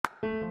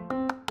Hi,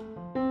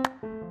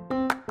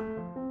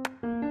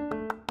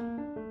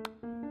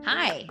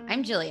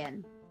 I'm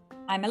Jillian.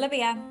 I'm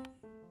Olivia.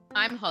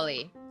 I'm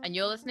Holly, and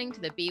you're listening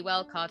to the Be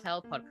Well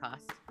Cartel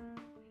podcast.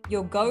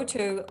 Your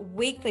go-to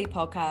weekly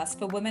podcast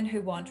for women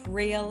who want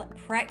real,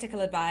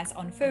 practical advice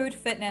on food,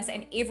 fitness,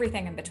 and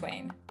everything in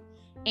between.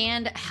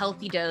 And a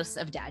healthy dose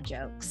of dad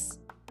jokes.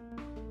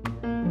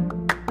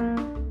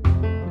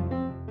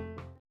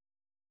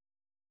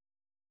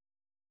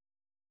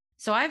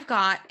 So I've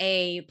got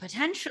a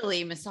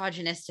potentially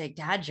misogynistic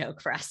dad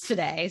joke for us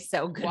today.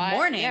 So good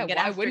morning, good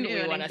why afternoon,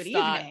 wouldn't we want to good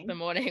start evening. the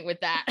morning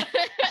with that?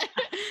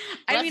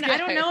 I mean, I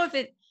don't know if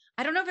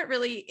it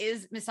really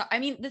is I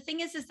mean, the thing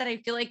is that I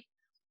feel like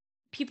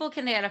people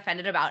can get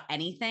offended about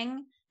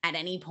anything at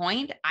any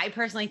point. I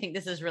personally think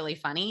this is really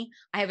funny.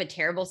 I have a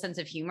terrible sense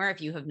of humor if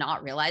you have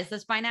not realized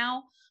this by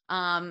now.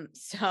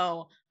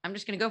 So I'm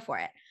just going to go for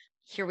it.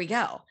 Here we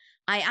go.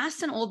 I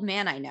asked an old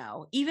man I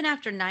know, even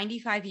after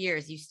 95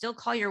 years, you still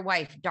call your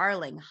wife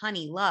darling,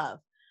 honey, love.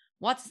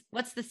 What's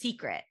the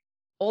secret?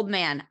 Old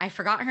man, I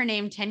forgot her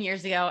name 10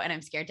 years ago and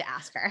I'm scared to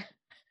ask her.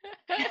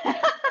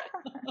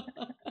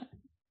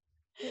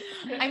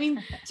 I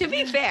mean, to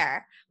be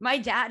fair, my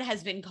dad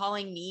has been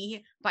calling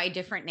me by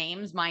different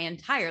names my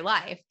entire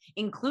life,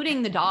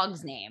 including the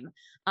dog's name.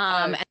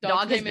 And the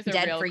dog has been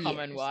dead for years.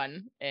 Common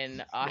one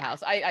in our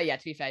house. To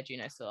be fair,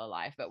 Juno's still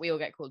alive, but we all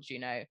get called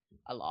Juno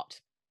a lot.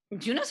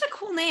 Juno's a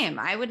cool name.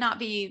 I would not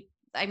be.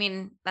 I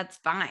mean, that's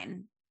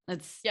fine.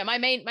 My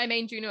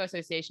main Juno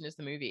association is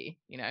the movie.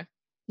 You know.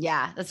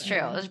 Yeah, that's true.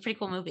 It was a pretty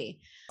cool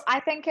movie. I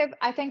think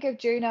of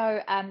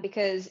Juno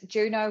because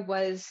Juno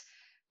was,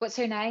 what's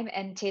her name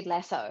in Ted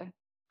Lasso?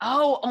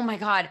 Oh my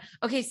God.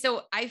 Okay,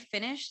 so I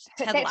finished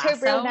Ted Lasso. That's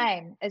her real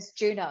name is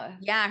Juno.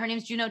 Yeah, her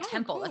name's Juno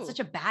Temple. Cool. That's such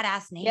a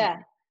badass name.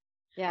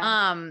 Yeah.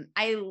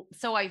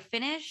 I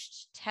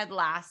finished Ted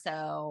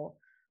Lasso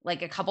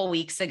like a couple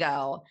weeks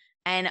ago,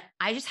 and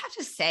I just have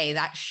to say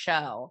that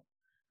show,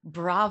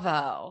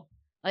 bravo.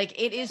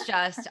 Like it is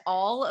just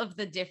all of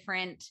the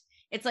different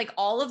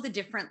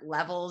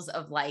levels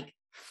of like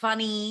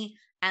funny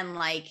and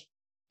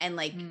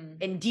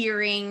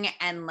endearing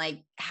and like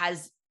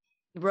has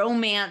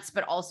romance,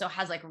 but also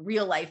has like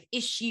real life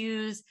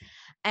issues.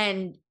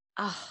 And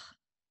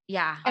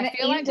yeah. And I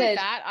feel like with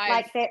that,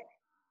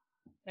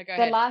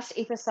 the last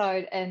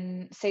episode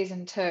in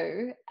season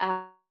 2,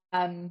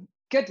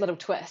 good little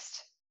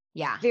twist.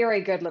 Yeah.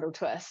 Very good little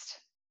twist.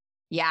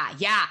 Yeah.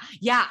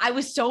 I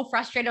was so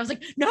frustrated. I was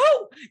like,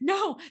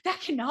 no, that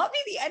cannot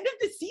be the end of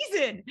the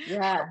season.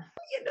 Yeah.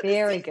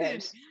 Very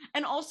good.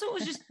 And also it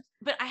was just,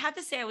 but I have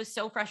to say I was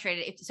so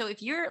frustrated.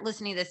 If you're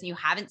listening to this and you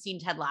haven't seen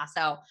Ted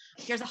Lasso,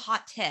 here's a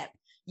hot tip.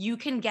 You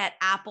can get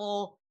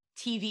Apple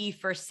TV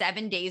for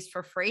 7 days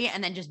for free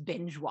and then just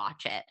binge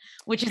watch it,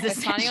 which is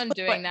essentially planning on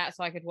doing that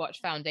so I could watch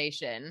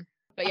Foundation.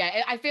 But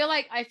yeah, I feel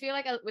like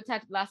with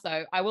Ted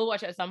Lasso, I will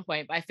watch it at some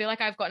point, but I feel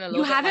like I've gotten a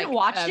little bit. You haven't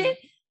watched it?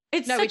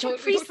 It's such a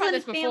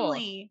Friesland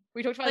family.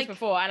 We talked about this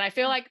before, and I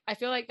feel like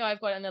though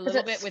I've gotten a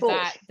little bit with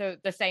that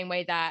the same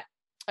way that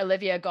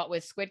Olivia got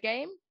with Squid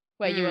Game,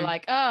 where you were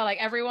like, oh, like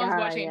everyone's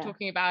watching and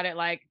talking about it,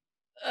 like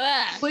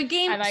ugh. Squid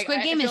Game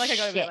is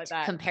shit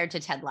compared to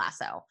Ted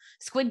Lasso.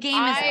 Squid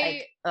Game is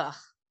like ugh.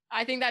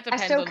 I think that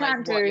depends on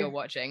like what you're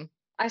watching.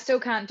 I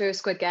still can't do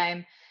Squid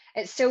Game.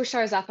 It still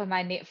shows up on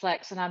my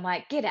Netflix, and I'm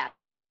like, get out.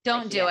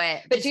 Don't do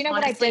it. But do you know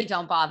what I did?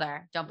 Don't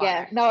bother.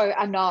 Yeah, no,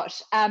 I'm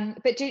not.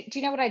 But do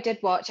you know what I did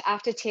watch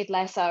after Ted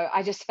Lasso?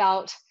 I just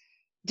felt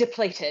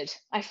depleted.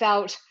 I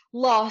felt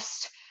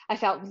lost. I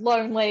felt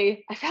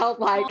lonely. I felt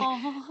like,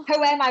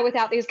 who am I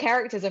without these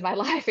characters in my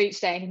life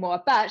each day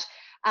anymore? But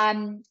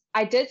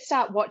I did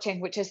start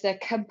watching, which is the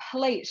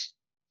complete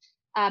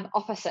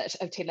opposite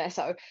of Ted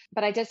Lasso.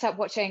 But I did start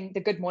watching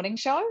The Good Morning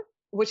Show,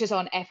 which is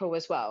on Apple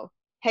as well.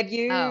 Have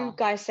you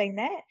guys seen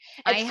that?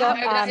 Is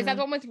that the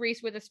one with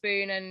Reese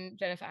Witherspoon and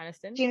Jennifer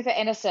Aniston? Jennifer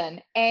Aniston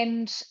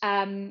and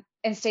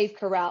Steve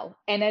Carell,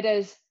 and it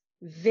is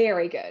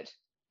very good.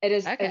 It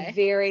is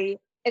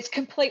it's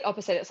complete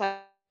opposite. It's like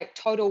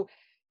total,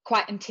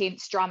 quite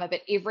intense drama,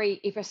 but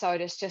every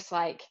episode is just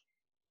like,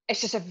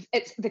 it's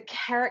the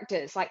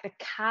characters, like the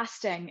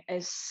casting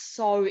is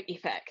so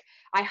epic.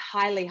 I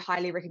highly,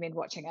 highly recommend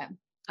watching it.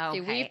 Okay.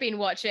 See, we've been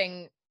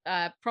watching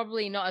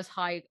probably not as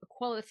high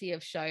quality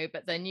of show,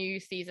 but the new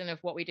season of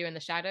What We Do in the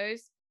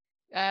Shadows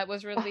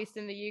was released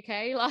in the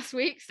UK last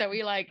week. So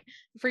we like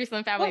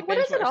Friesland family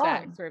binge watched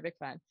that. We're a big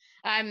fan.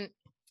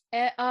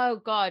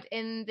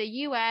 In the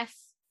US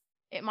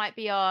it might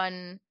be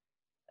on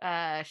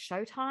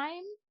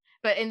Showtime,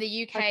 but in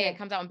the UK it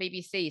comes out on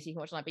BBC, so you can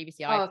watch it on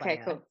BBC iPlayer.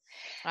 Okay, cool.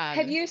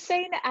 Have you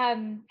seen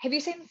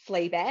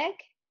Fleabag?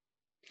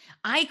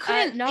 I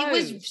couldn't. No. It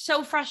was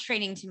so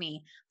frustrating to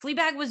me.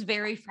 Fleabag was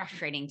very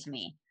frustrating to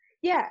me.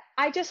 Yeah,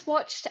 I just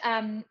watched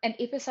an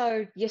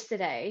episode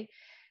yesterday,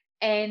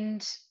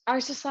 and I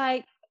was just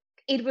like,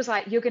 Ed was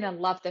like, "You're gonna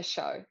love this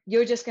show.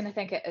 You're just gonna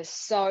think it is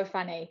so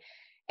funny."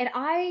 And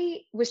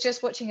I was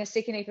just watching a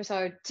second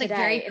episode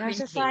today, and I was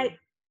just like,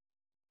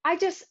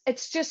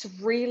 it's just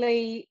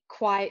really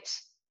quite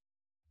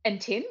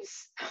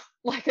intense.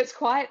 Like it's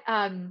quite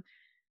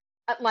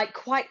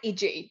quite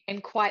edgy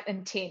and quite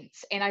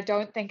intense, and I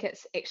don't think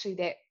it's actually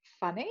that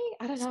funny.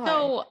 I don't know.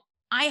 So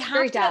I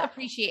have to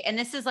appreciate, and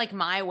this is like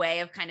my way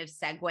of kind of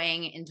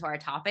segueing into our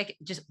topic.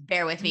 Just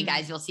bear with me,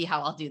 guys. You'll see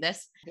how I'll do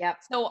this. Yep.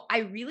 So I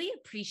really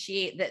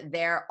appreciate that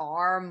there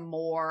are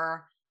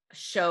more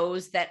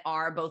shows that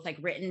are both like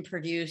written,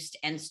 produced,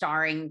 and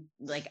starring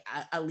like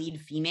a lead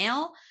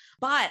female.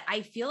 But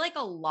I feel like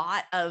a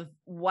lot of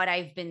what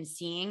I've been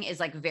seeing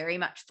is like very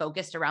much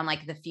focused around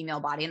like the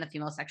female body and the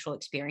female sexual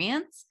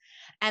experience.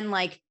 And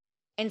like,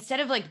 instead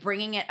of like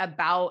bringing it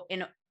about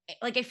in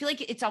like, I feel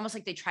like it's almost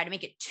like they try to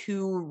make it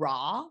too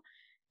raw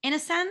in a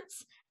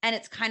sense. And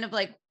it's kind of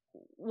like,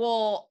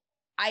 well,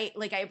 I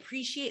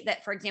appreciate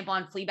that, for example,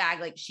 on Fleabag,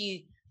 like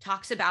she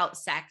talks about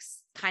sex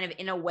kind of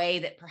in a way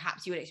that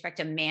perhaps you would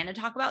expect a man to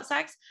talk about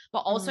sex, but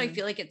also I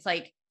feel like it's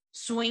like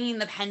swinging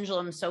the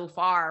pendulum so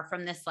far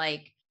from this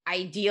like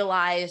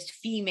idealized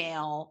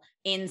female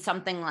in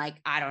something like,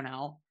 I don't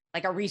know,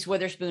 like a Reese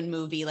Witherspoon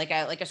movie, like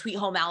a Sweet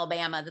Home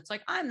Alabama. That's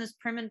like, I'm this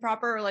prim and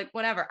proper, like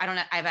whatever. I don't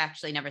know. I've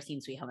actually never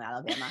seen Sweet Home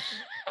Alabama.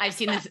 I've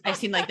seen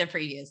like the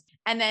previews,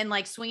 and then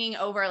like swinging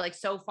over like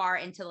so far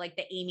into like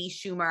the Amy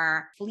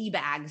Schumer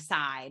Fleabag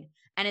side.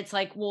 And it's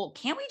like, well,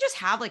 can't we just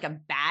have like a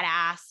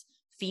badass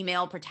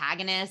female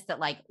protagonist that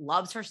like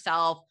loves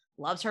herself,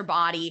 loves her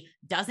body,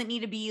 doesn't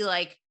need to be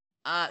like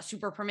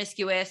super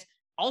promiscuous,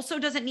 also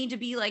doesn't need to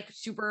be like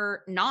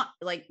super not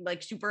like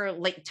super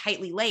like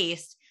tightly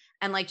laced,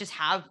 and like just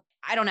have,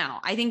 I don't know.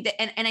 I think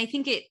that, and I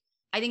think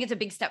it's a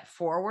big step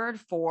forward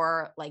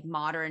for like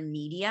modern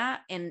media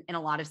in a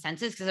lot of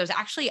senses. Cause I was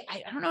actually,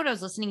 I don't know what I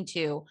was listening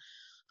to.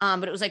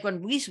 But it was like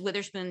when Reese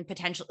Witherspoon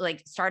potentially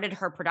like started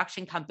her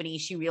production company,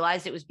 she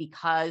realized it was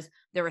because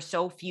there were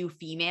so few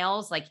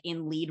females like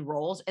in lead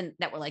roles and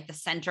that were like the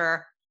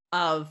center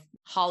of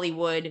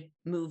Hollywood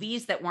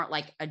movies that weren't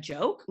like a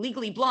joke.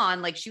 Legally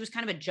Blonde, like she was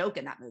kind of a joke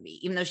in that movie,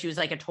 even though she was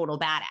like a total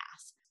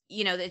badass.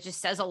 You know, that just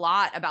says a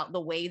lot about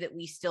the way that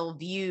we still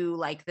view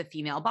like the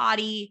female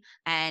body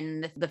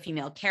and the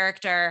female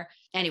character.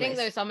 Anyways. I think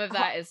though some of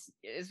that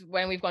is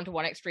when we've gone to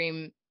one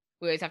extreme,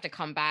 we always have to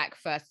come back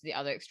first to the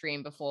other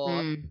extreme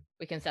before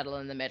we can settle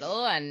in the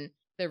middle. And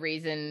the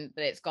reason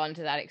that it's gone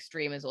to that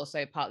extreme is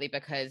also partly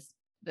because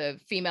the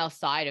female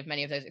side of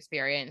many of those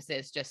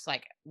experiences just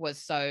like was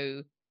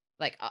so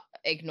like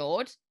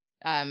ignored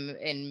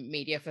in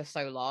media for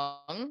so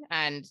long.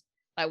 And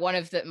like one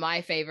of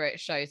my favorite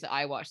shows that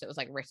I watched that was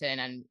like written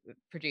and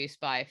produced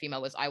by a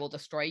female was I Will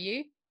Destroy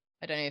You.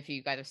 I don't know if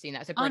you guys have seen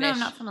that. It's a British, no, I'm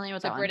not familiar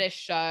with that. British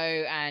show,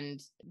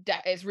 and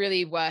it's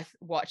really worth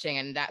watching.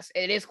 And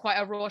it is quite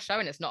a raw show,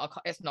 and it's not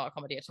a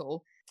comedy at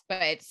all.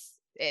 But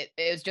it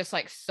was just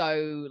like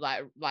so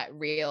like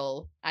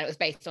real, and it was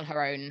based on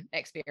her own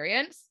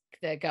experience.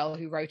 The girl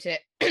who wrote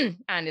it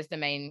and is the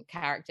main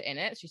character in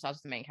it. She stars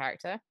as the main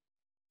character.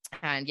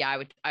 And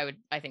yeah,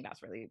 I think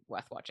that's really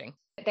worth watching.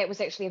 That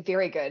was actually a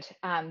very good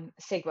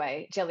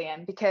segue,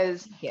 Gillian,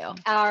 because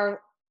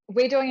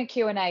we're doing a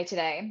Q&A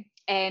today,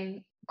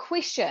 and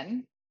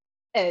question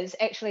is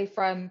actually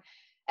from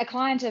a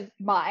client of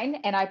mine,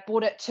 and I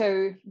brought it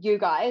to you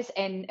guys,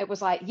 and it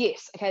was like,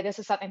 yes, okay, this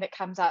is something that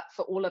comes up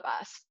for all of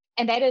us.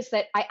 And that is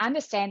that I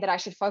understand that I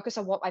should focus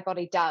on what my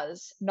body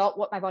does, not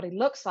what my body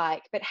looks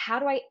like, but how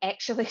do I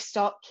actually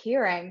stop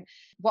caring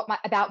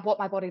about what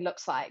my body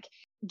looks like?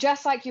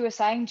 Just like you were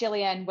saying,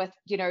 Gillian, with,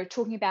 you know,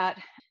 talking about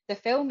the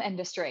film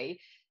industry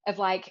of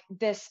like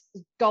this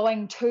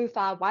going too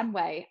far one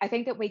way, I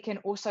think that we can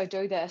also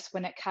do this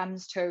when it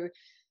comes to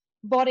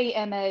body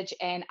image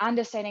and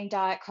understanding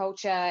diet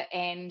culture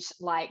and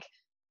like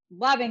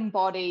loving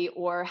body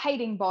or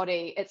hating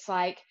body. It's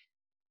like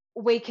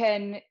we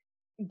can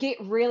get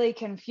really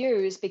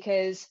confused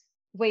because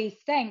we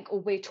think, or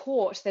we're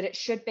taught that it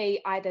should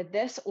be either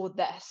this or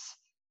this,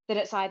 that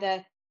it's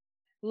either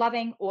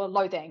loving or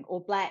loathing or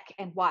black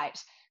and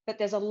white, but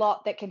there's a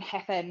lot that can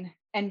happen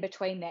in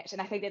between that.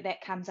 And I think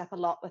that comes up a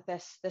lot with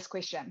this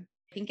question.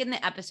 I think in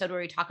the episode where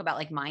we talk about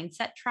like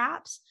mindset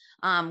traps,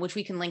 which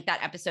we can link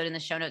that episode in the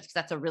show notes, because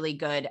that's a really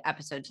good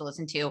episode to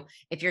listen to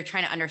if you're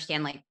trying to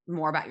understand like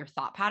more about your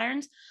thought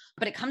patterns.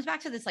 But it comes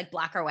back to this like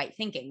black or white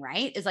thinking,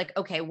 right? Is like,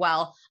 okay,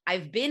 well,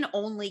 I've been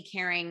only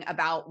caring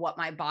about what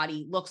my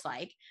body looks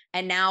like.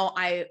 And now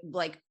I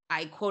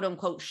quote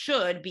unquote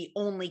should be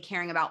only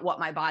caring about what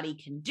my body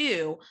can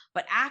do.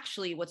 But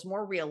actually what's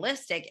more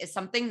realistic is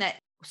something that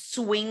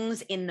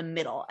swings in the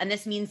middle. And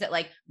this means that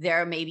like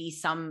there may be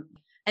some,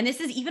 and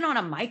this is even on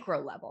a micro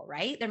level,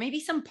 right? There may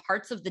be some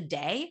parts of the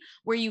day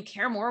where you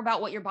care more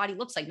about what your body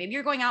looks like. Maybe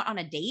you're going out on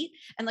a date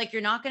and like,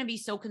 you're not going to be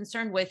so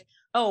concerned with,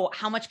 oh,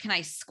 how much can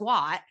I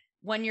squat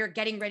when you're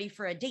getting ready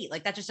for a date?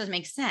 Like that just doesn't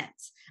make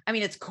sense. I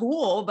mean, it's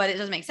cool, but it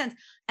doesn't make sense.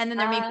 And then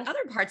there may be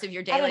other parts of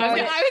your day. I was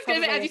going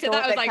to say, as you said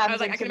that, I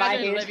can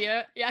imagine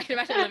Olivia. Yeah, I can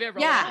imagine Olivia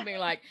rolling up and being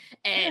like,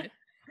 Ed,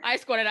 I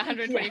squatted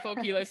 124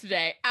 kilos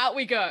today. Out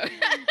we go.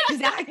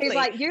 Exactly. He's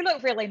like, you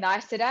look really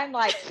nice today. I'm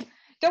like,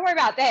 don't worry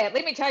about that.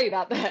 Let me tell you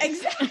about that.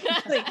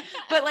 Exactly.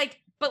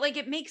 But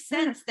it makes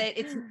sense that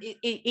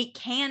it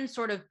can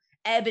sort of,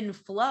 ebb and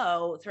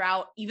flow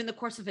throughout even the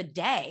course of a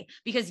day.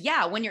 Because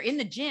yeah, when you're in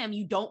the gym,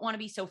 you don't want to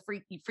be so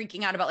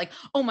freaking out about like,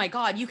 oh my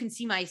God, you can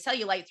see my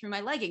cellulite through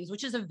my leggings,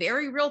 which is a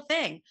very real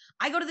thing.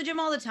 I go to the gym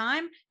all the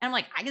time and I'm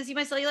like, I can see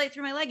my cellulite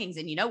through my leggings.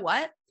 And you know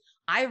what?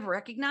 I've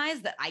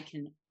recognized that I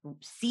can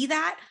see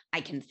that,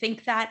 I can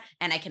think that,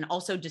 and I can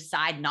also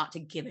decide not to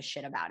give a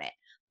shit about it.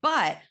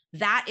 But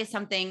that is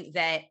something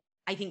that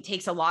I think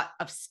takes a lot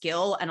of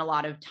skill and a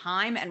lot of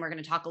time. And we're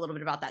going to talk a little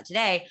bit about that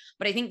today.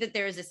 But I think that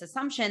there is this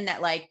assumption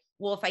that like,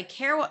 well, if I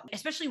care,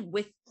 especially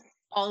with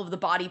all of the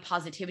body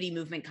positivity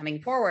movement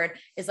coming forward,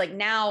 is like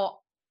now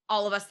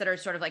all of us that are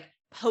sort of like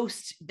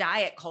post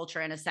diet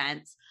culture in a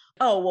sense,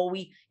 oh, well,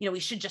 we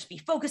should just be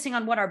focusing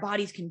on what our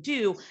bodies can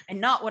do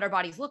and not what our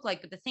bodies look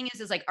like. But the thing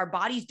is like our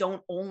bodies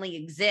don't only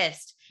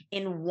exist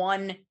in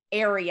one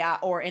area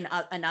or in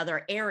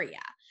another area.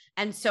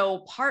 And so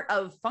part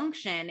of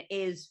function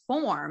is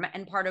form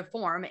and part of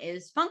form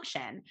is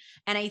function.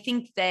 And I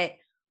think that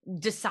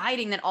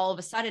deciding that all of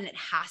a sudden it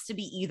has to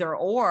be either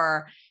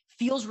or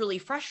feels really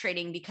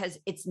frustrating because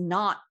it's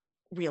not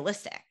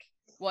realistic.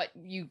 What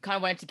you kind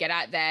of wanted to get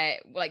at there,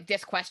 like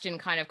this question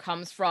kind of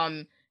comes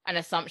from an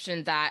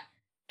assumption that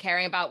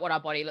caring about what our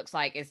body looks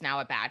like is now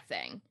a bad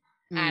thing.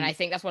 And I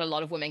think that's what a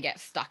lot of women get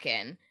stuck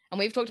in. And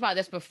we've talked about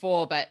this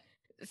before, but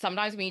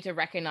sometimes we need to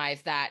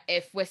recognize that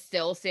if we're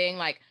still seeing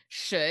like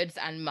shoulds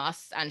and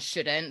musts and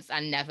shouldn'ts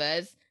and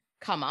nevers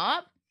come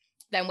up,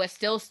 then we're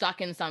still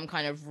stuck in some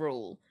kind of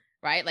rule,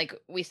 right? Like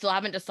we still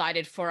haven't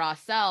decided for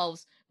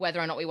ourselves whether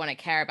or not we want to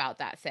care about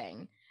that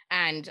thing.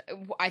 And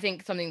I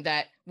think something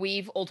that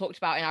we've all talked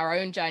about in our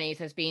own journeys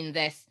has been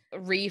this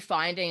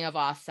refinding of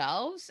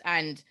ourselves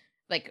and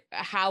like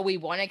how we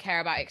want to care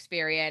about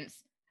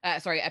appearance, how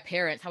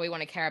we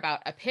want to care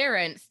about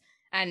appearance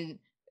and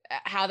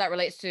how that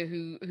relates to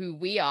who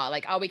we are.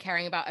 Like, are we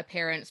caring about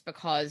appearance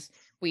because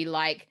we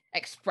like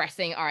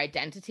expressing our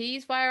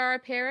identities via our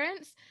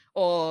appearance,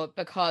 or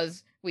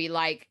because we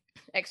like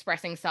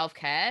expressing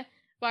self-care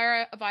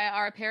via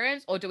our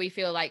appearance? Or do we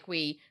feel like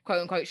we quote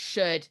unquote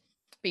should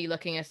be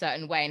looking a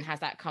certain way, and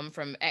has that come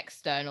from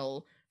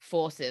external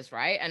forces,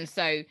 right? And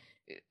so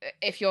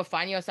if you're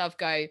finding yourself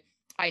go,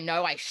 I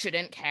know I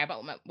shouldn't care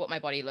about what my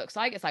body looks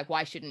like, it's like,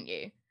 why shouldn't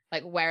you?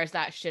 Like, where is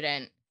that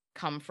shouldn't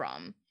come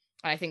from?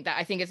 And I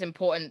think it's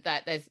important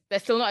that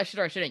there's still not a should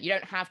or a shouldn't. You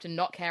don't have to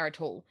not care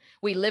at all.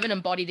 We live an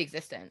embodied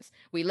existence.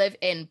 We live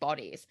in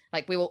bodies.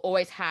 Like we will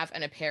always have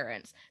an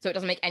appearance. So it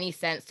doesn't make any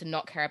sense to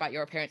not care about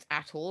your appearance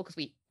at all, because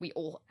we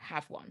all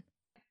have one.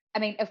 I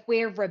mean, if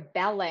we're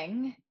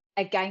rebelling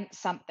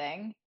against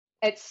something,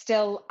 it's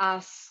still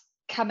us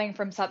coming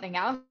from something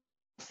else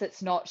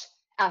that's not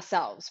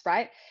ourselves,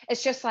 right?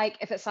 It's just like,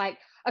 if it's like,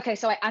 okay,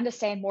 so I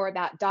understand more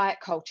about diet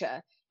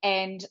culture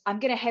and I'm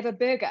going to have a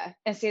burger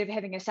instead of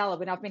having a salad,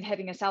 when I've been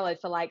having a salad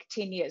for like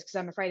 10 years because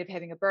I'm afraid of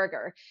having a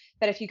burger.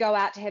 But if you go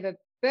out to have a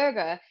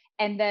burger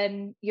and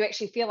then you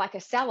actually feel like a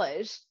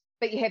salad,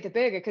 but you have the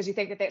burger because you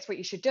think that that's what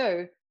you should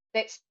do,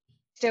 that's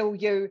still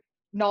you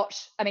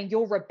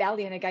your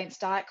rebellion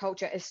against diet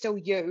culture is still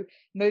you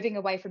moving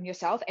away from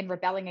yourself and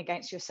rebelling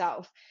against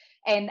yourself.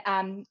 And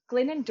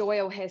Glennon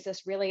Doyle has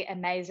this really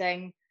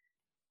amazing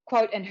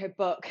quote in her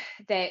book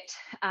that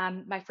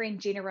my friend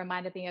Jenna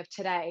reminded me of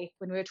today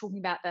when we were talking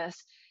about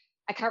this.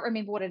 I can't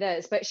remember what it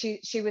is, but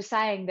she was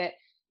saying that,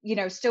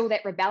 still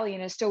that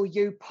rebellion is still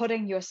you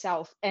putting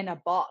yourself in a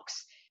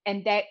box.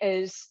 And that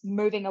is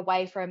moving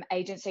away from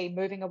agency,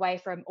 moving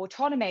away from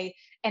autonomy.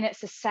 And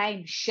it's the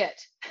same shit.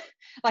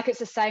 Like it's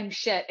the same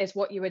shit as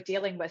what you were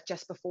dealing with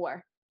just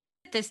before.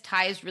 This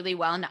ties really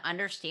well into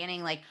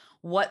understanding like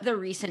what the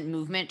recent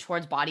movement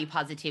towards body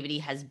positivity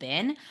has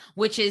been,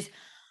 which is,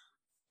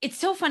 it's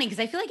so funny because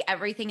I feel like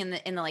everything in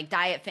the like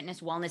diet,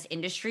 fitness, wellness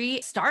industry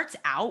starts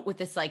out with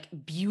this like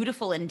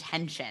beautiful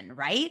intention,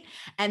 right?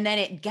 And then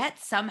it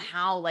gets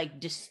somehow like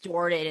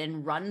distorted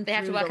and run. They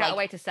have to work out a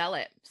way to sell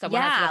it. Someone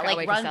has to work out a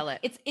way to sell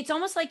it. It's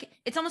almost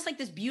like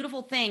this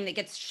beautiful thing that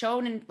gets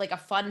shown in like a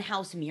fun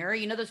house mirror.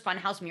 You know those fun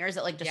house mirrors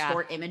that like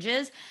distort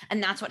images,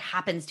 and that's what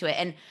happens to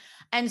it.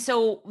 And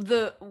so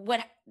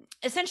what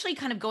essentially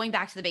kind of going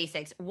back to the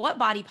basics, what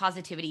body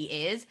positivity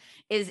is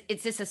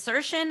it's this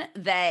assertion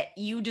that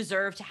you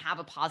deserve to have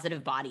a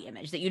positive body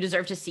image, that you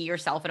deserve to see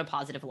yourself in a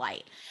positive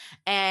light.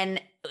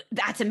 And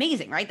that's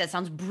amazing, right? That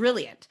sounds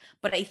brilliant.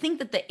 But I think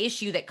that the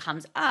issue that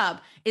comes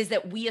up is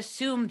that we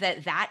assume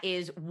that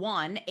is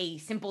one, a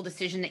simple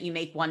decision that you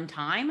make one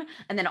time,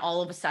 and then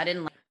all of a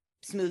sudden, like,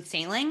 smooth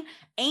sailing.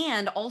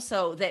 And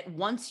also that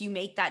once you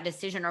make that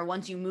decision or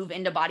once you move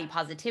into body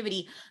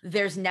positivity,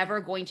 there's never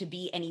going to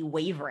be any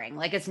wavering.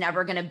 Like it's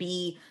never going to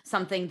be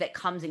something that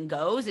comes and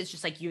goes. It's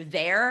just like you're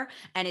there,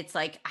 and it's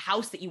like a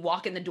house that you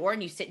walk in the door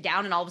and you sit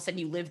down and all of a sudden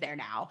you live there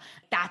now.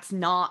 That's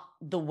not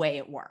the way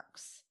it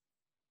works.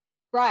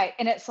 Right.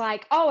 And it's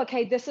like, oh,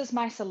 okay, this is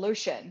my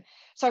solution.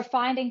 So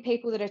finding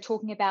people that are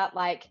talking about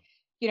like,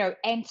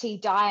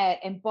 anti-diet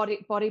and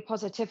body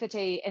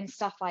positivity and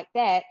stuff like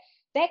that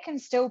can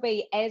still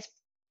be as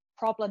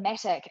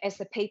problematic as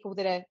the people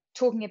that are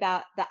talking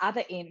about the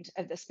other end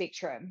of the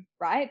spectrum,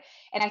 right?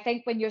 And I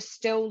think when you're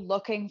still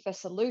looking for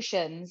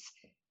solutions,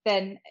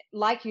 then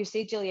like you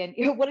said, Gillian,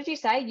 what did you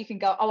say? You can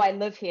go, oh, I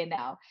live here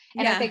now.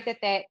 And I think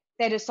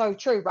that is so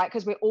true, right?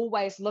 Because we're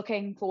always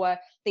looking for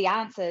the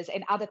answers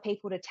and other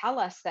people to tell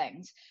us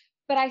things.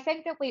 But I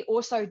think that we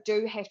also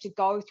do have to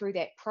go through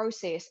that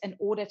process in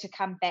order to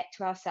come back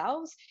to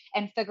ourselves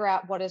and figure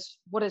out what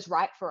is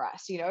right for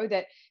us,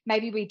 that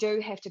maybe we do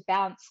have to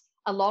bounce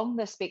along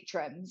the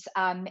spectrums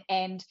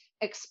and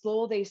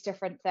explore these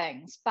different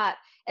things. But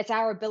it's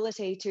our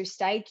ability to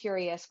stay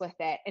curious with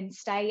that and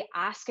stay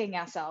asking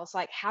ourselves,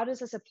 like, how does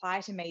this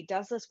apply to me?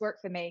 Does this work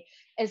for me?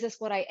 Is this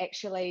what I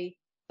actually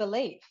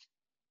believe?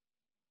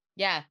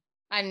 Yeah.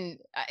 And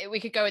we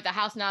could go with the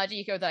house analogy.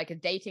 You could go with like a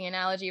dating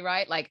analogy,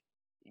 right? Like,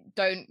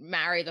 don't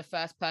marry the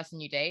first person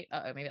you date.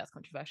 Maybe that's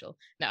controversial.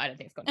 No, I don't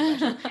think it's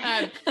controversial.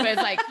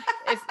 But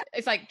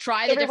it's like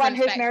try the everyone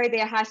who's married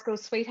their high school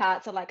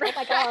sweethearts are like, oh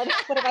my god,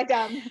 what have I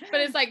done?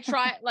 But it's like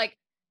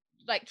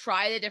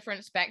try the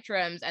different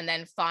spectrums and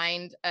then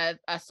find a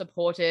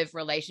supportive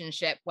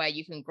relationship where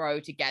you can grow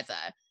together.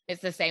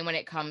 It's the same when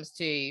it comes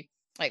to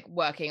like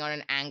working on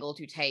an angle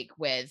to take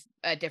with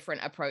a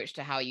different approach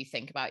to how you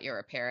think about your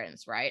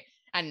appearance, right?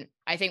 And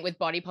I think with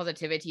body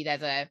positivity,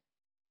 there's a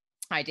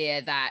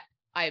idea that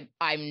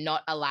I'm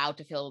not allowed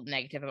to feel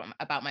negative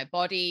about my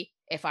body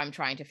if I'm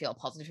trying to feel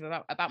positive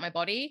about my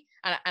body.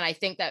 And I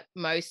think that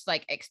most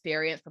like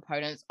experienced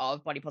proponents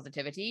of body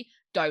positivity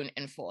don't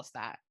enforce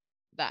that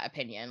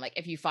opinion. Like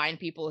if you find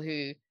people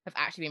who have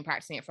actually been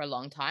practicing it for a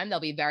long time, they'll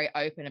be very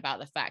open about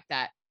the fact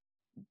that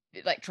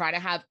like try to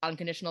have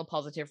unconditional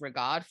positive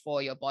regard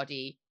for your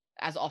body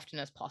as often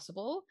as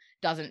possible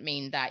doesn't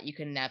mean that you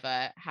can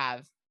never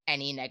have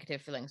any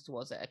negative feelings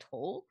towards it at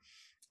all.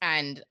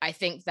 And I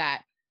think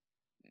that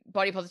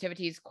body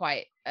positivity is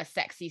quite a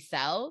sexy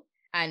sell,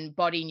 and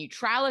body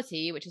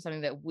neutrality, which is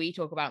something that we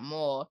talk about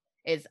more,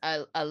 is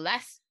a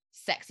less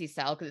sexy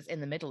sell because it's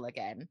in the middle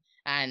again.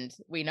 And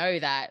we know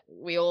that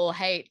we all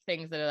hate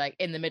things that are like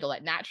in the middle.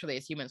 Like naturally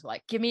as humans, we're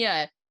like, give me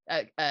an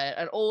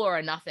all or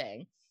a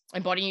nothing.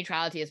 And body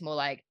neutrality is more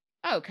like,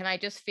 oh, can I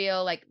just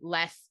feel like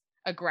less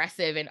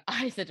aggressive in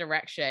either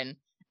direction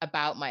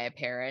about my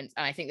appearance?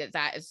 And I think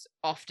that is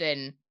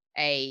often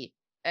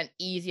an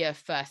easier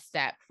first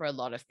step for a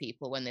lot of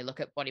people when they look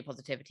at body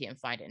positivity and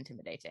find it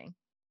intimidating.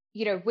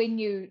 When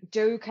you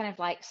do kind of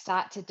like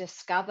start to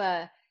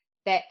discover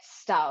that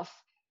stuff,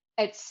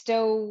 it's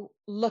still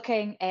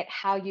looking at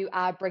how you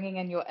are bringing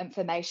in your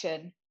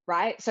information,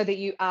 right? So that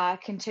you are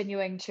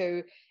continuing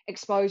to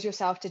expose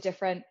yourself to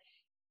different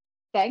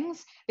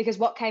things. Because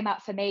what came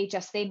up for me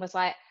just then was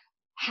like,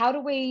 how do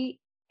we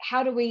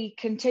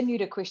continue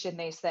to question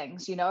these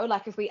things?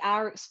 Like if we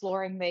are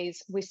exploring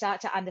these, we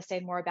start to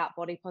understand more about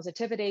body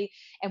positivity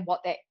and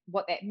what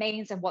that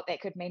means and what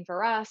that could mean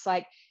for us.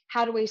 Like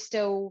how do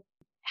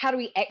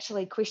we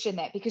actually question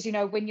that? Because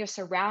when you're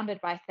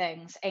surrounded by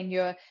things and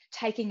you're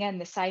taking in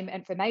the same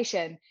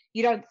information,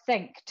 you don't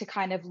think to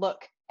kind of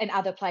look in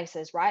other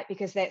places, right?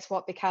 Because that's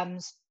what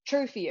becomes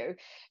true for you.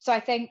 So I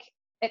think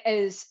it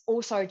is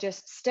also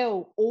just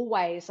still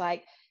always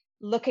like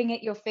looking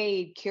at your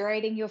feed,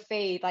 curating your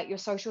feed, like your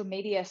social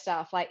media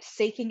stuff, like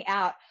seeking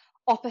out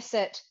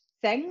opposite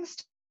things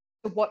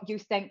to what you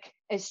think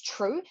is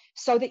true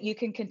so that you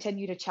can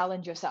continue to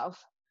challenge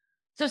yourself.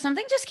 So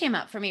something just came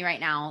up for me right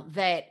now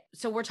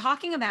so we're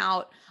talking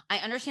about, I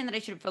understand that I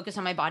should focus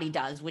on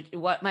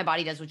what my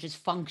body does, which is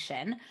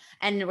function.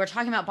 And we're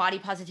talking about body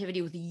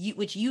positivity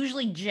which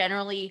usually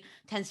generally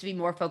tends to be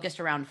more focused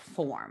around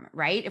form,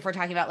 right? If we're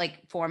talking about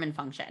like form and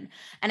function.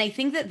 And I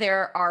think that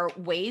there are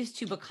ways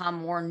to become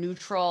more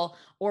neutral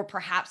or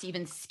perhaps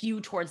even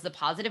skew towards the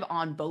positive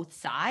on both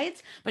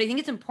sides. But I think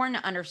it's important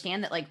to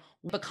understand that like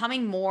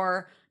becoming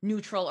more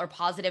neutral or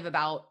positive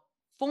about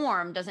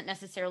form doesn't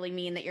necessarily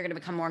mean that you're going to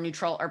become more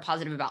neutral or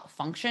positive about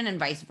function and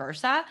vice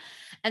versa.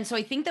 And so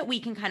I think that we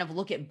can kind of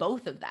look at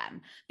both of them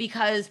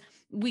because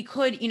we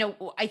could,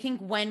 I think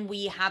when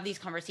we have these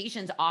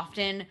conversations,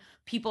 often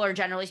people are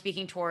generally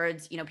speaking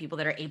towards, people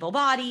that are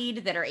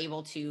able-bodied, that are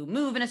able to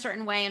move in a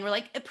certain way. And we're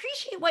like,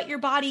 appreciate what your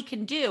body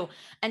can do.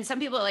 And some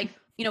people are like,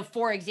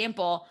 for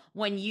example,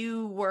 when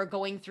you were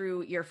going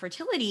through your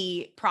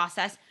fertility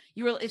process,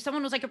 if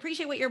someone was like,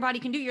 appreciate what your body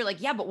can do, you're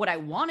like, yeah, but what I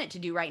want it to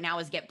do right now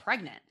is get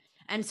pregnant.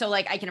 And so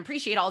like, I can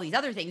appreciate all these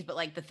other things, but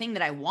like the thing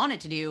that I want it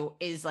to do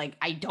is like,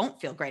 I don't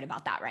feel great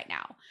about that right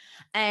now.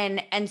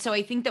 And so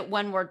I think that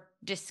when we're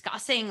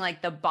discussing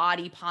like the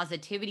body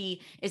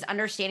positivity is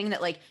understanding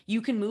that like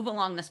you can move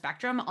along the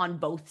spectrum on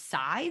both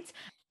sides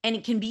and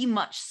it can be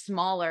much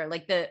smaller.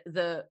 Like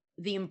the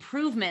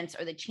improvements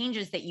or the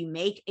changes that you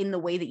make in the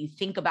way that you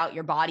think about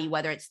your body,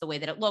 whether it's the way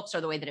that it looks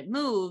or the way that it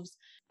moves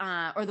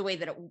or the way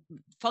that it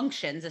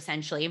functions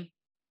essentially,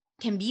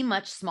 can be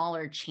much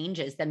smaller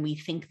changes than we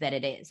think that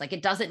it is. Like,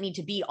 it doesn't need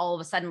to be all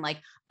of a sudden like,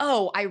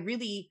 oh, I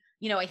really,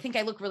 I think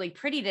I look really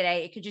pretty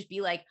today. It could just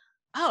be like,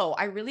 oh,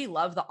 I really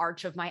love the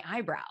arch of my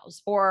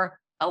eyebrows. Or,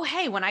 oh,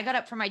 hey, when I got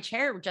up from my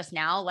chair just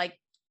now, like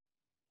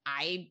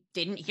I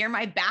didn't hear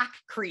my back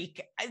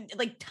creak.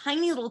 Like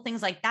tiny little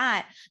things like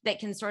that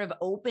can sort of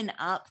open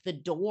up the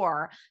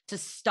door to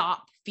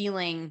stop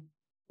feeling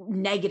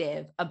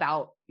negative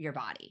about your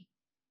body.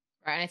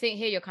 Right. And I think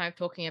here you're kind of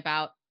talking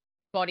about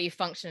body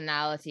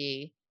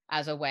functionality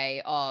as a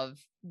way of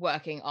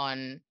working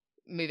on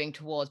moving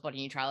towards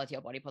body neutrality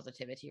or body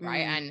positivity,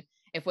 right? And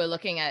if we're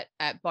looking at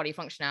body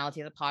functionality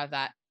as a part of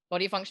that,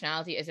 body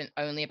functionality isn't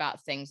only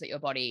about things that your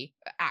body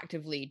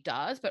actively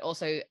does, but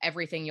also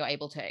everything you're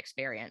able to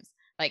experience.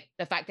 Like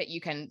the fact that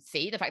you can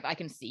see, the fact that I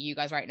can see you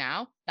guys right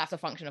now, that's a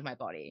function of my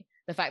body.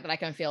 The fact that I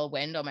can feel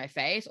wind on my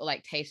face or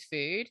like taste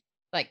food,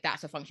 like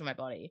that's a function of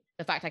my body.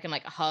 The fact I can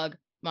like hug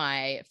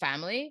my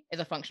family is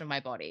a function of my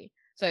body.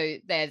 So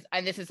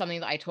and this is something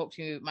that I talk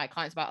to my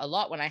clients about a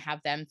lot when I have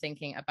them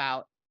thinking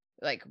about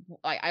like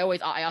I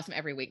ask them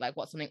every week, like,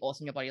 what's something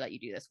awesome your body let you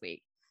do this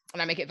week?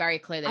 And I make it very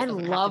clear that it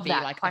doesn't have to be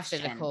like a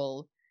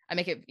physical. I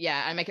make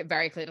it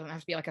very clear it doesn't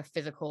have to be like a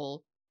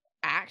physical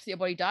act that your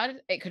body does.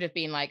 It could have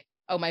been like,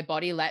 oh, my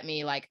body let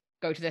me like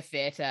go to the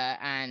theater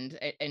and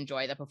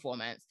enjoy the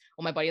performance,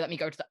 or my body let me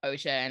go to the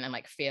ocean and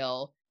like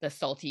feel the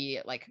salty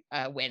like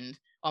wind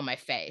on my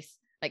face.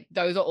 Like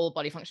those are all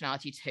body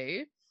functionality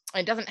too.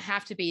 And it doesn't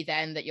have to be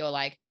then that you're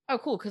like, oh,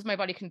 cool, because my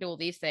body can do all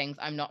these things,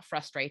 I'm not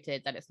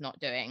frustrated that it's not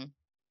doing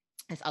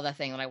this other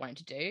thing that I wanted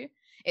to do.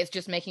 It's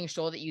just making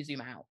sure that you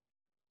zoom out.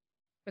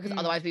 Because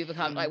otherwise we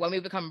become like, when we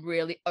become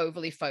really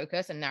overly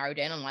focused and narrowed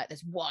in on like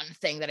this one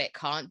thing that it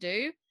can't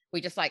do, we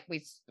just like,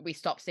 we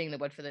stop seeing the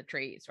wood for the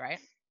trees, right?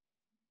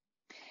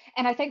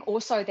 And I think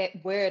also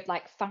that word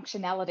like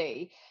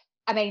functionality,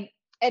 I mean,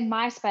 in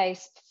my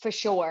space, for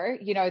sure,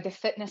 you know, the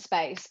fitness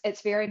space,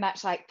 it's very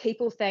much like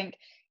people think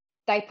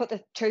they put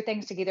the two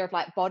things together of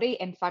like body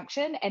and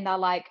function, and they're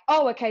like,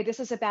 oh, okay, this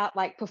is about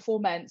like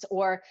performance,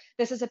 or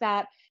this is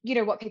about, you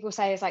know, what people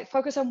say is like,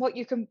 focus on what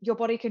your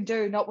body can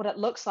do, not what it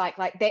looks like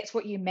that's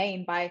what you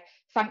mean by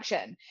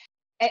function.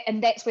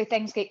 And that's where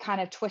things get kind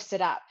of twisted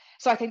up.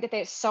 So I think that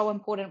that's so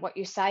important. What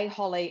you say,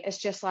 Holly, is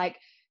just like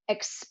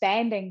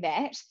expanding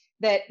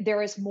that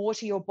there is more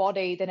to your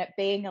body than it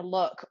being a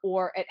look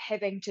or it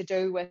having to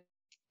do with,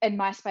 in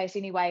my space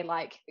anyway,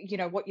 like, you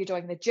know, what you're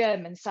doing in the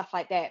gym and stuff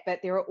like that. But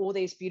there are all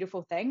these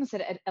beautiful things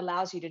that it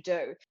allows you to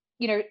do.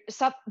 You know,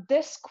 so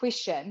this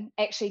question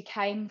actually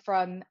came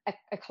from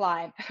a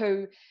client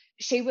who,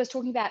 she was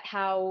talking about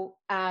how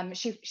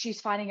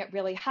she's finding it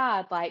really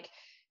hard. Like,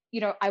 you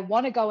know, I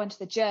want to go into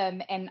the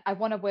gym and I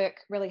want to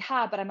work really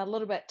hard, but I'm a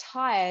little bit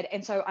tired.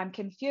 And so I'm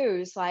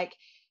confused, like,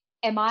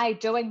 am I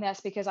doing this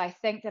because I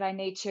think that I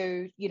need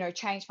to, you know,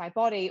 change my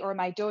body, or am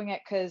I doing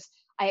it because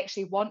I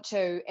actually want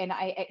to and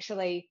I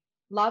actually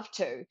love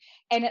to?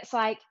 And it's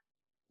like,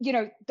 you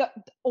know,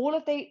 all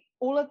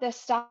of this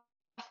stuff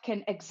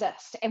can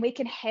exist, and we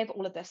can have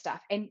all of this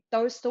stuff, and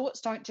those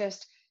thoughts don't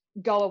just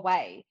go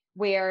away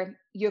where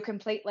you're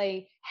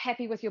completely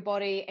happy with your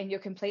body and you're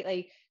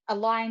completely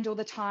aligned all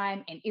the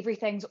time and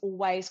everything's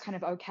always kind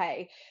of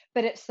okay.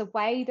 But it's the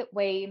way that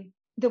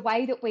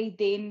we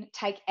then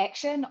take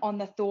action on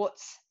the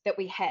thoughts that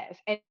we have.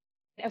 And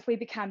if we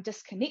become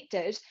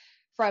disconnected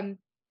from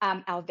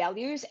our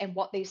values and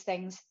what these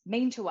things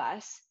mean to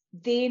us,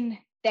 then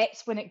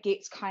that's when it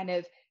gets kind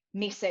of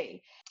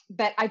messy.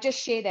 But I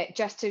just share that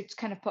just to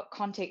kind of put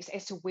context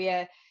as to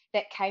where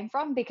that came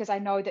from, because I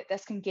know that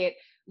this can get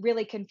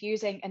really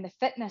confusing in the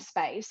fitness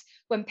space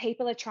when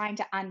people are trying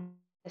to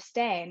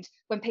understand,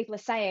 when people are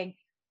saying,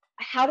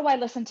 how do I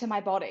listen to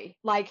my body?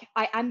 Like,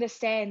 I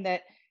understand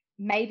that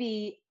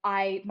maybe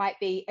I might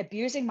be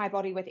abusing my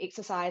body with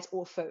exercise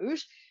or food,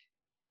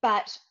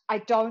 but I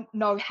don't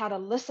know how to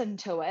listen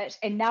to it.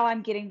 And now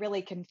I'm getting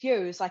really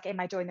confused. Like, am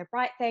I doing the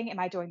right thing? Am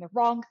I doing the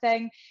wrong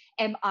thing?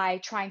 Am I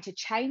trying to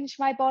change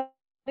my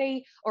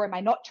body, or am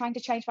I not trying to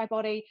change my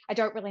body? I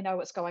don't really know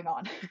what's going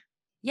on.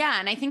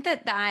 Yeah. And I think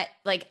that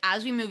like,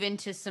 as we move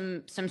into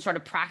some sort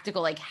of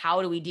practical, like,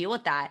 how do we deal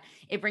with that?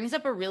 It brings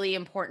up a really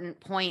important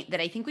point that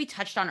I think we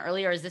touched on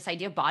earlier, is this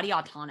idea of body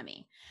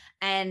autonomy.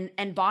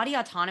 And body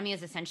autonomy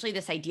is essentially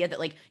this idea that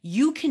like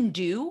you can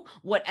do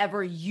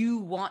whatever you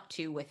want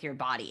to with your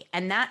body.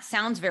 And that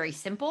sounds very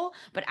simple,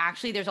 but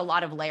actually there's a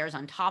lot of layers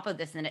on top of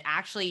this. And it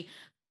actually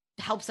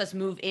helps us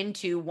move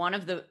into one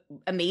of the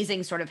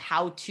amazing sort of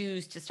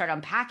how-tos to start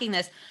unpacking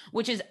this,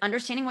 which is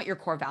understanding what your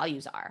core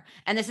values are.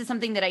 And this is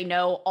something that I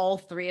know all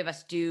three of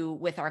us do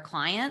with our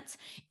clients,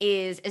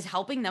 is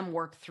helping them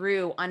work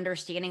through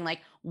understanding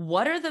like,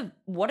 what are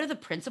the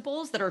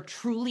principles that are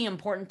truly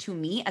important to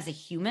me as a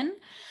human?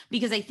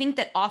 Because I think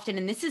that often,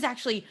 and this is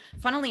actually,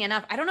 funnily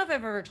enough, I don't know if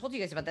I've ever told you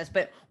guys about this,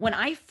 but when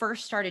I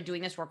first started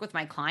doing this work with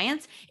my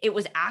clients, it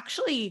was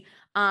actually,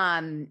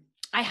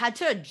 I had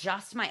to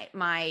adjust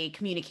my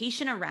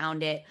communication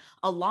around it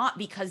a lot,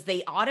 because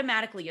they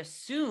automatically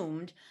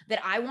assumed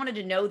that I wanted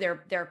to know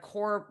their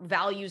core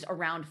values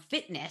around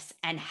fitness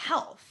and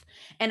health.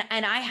 And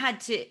I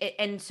had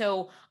to, and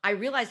so I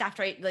realized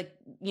after I, like,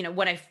 you know,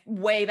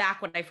 way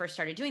back when I first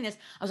started doing this,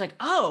 I was like,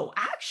 oh,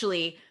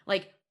 actually,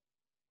 like,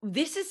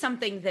 this is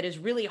something that is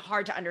really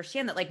hard to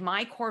understand, that like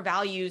my core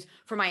values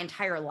for my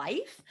entire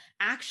life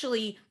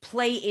actually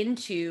play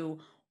into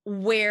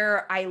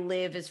where I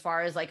live as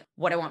far as like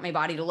what I want my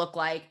body to look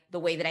like, the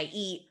way that I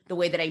eat, the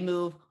way that I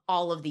move,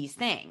 all of these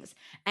things.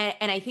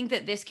 And I think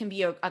that this can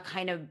be a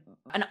kind of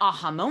an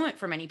aha moment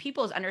for many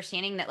people, is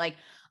understanding that, like,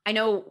 I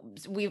know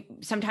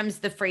sometimes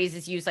the phrase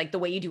is used like the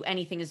way you do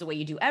anything is the way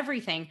you do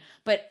everything.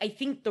 But I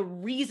think the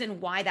reason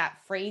why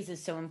that phrase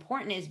is so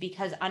important is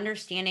because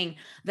understanding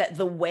that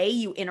the way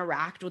you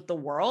interact with the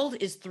world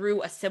is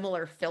through a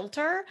similar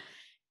filter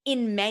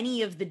in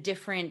many of the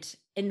different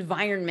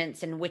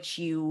environments in which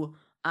you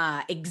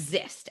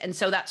exist. And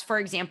so that's, for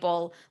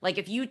example, like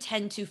if you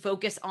tend to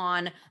focus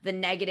on the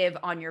negative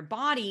on your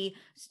body,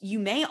 you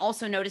may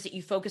also notice that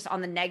you focus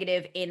on the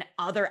negative in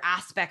other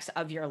aspects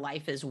of your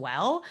life as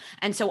well.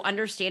 And so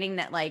understanding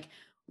that, like,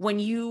 when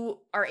you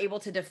are able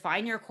to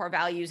define your core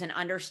values and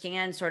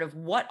understand sort of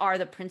what are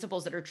the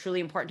principles that are truly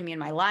important to me in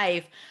my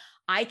life,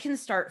 I can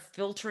start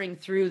filtering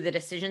through the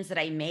decisions that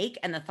I make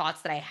and the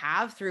thoughts that I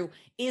have through,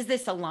 is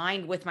this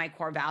aligned with my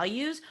core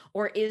values,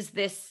 or is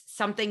this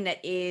something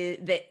that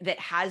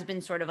has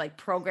been sort of like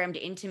programmed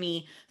into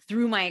me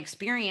through my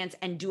experience,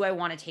 and do I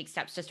want to take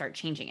steps to start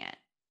changing it?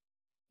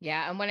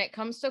 Yeah. And when it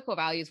comes to core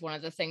values, one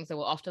of the things that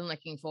we're often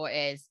looking for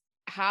is,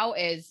 how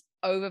is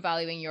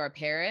overvaluing your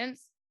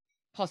appearance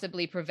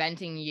possibly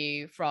preventing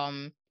you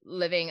from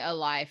living a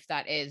life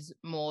that is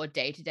more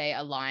day-to-day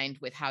aligned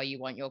with how you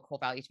want your core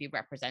value to be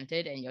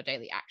represented in your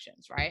daily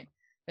actions, right?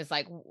 It's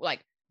like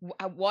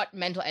what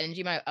mental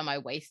energy am I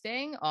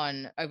wasting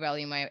on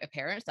overvaluing my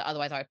appearance that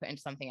otherwise I would put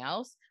into something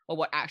else? Or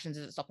what actions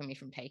is it stopping me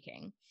from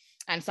taking?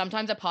 And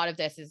sometimes a part of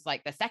this is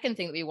like the second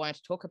thing that we wanted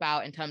to talk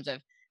about in terms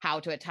of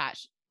how to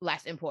attach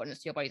less importance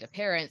to your body's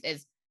appearance,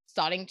 is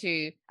starting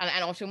to,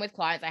 and often with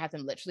clients, I have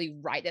them literally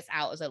write this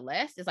out as a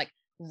list. It's like,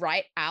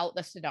 write out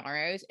the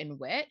scenarios in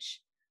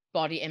which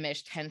body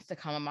image tends to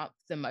come up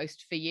the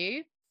most for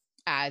you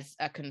as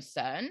a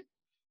concern,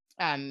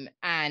 and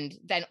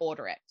then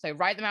order it. So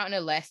write them out in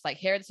a list. Like,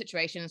 here are the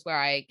situations where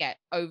I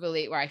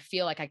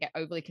feel like I get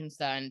overly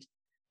concerned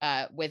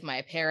with my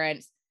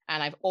appearance,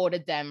 and I've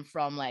ordered them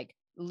from like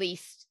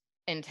least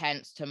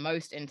intense to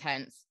most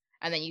intense.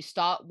 And then you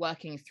start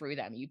working through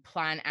them. You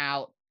plan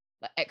out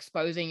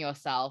exposing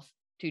yourself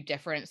to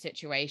different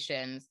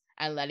situations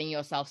and letting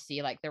yourself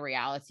see like the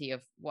reality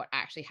of what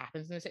actually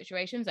happens in the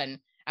situations, and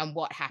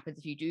what happens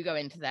if you do go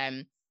into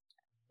them,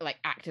 like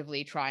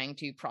actively trying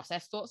to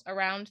process thoughts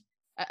around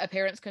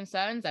appearance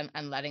concerns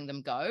and letting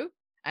them go,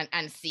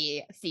 and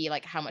see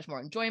like how much more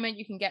enjoyment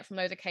you can get from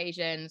those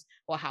occasions,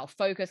 or how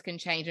focus can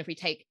change. If we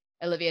take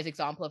Olivia's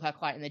example of her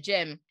client in the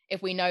gym,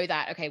 if we know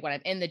that, okay, when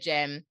I'm in the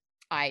gym,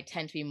 I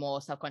tend to be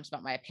more self-conscious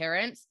about my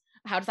appearance,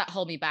 how does that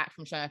hold me back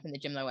from showing up in the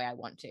gym the way I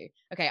want to?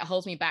 Okay, it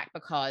holds me back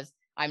because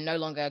I'm no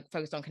longer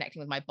focused on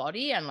connecting with my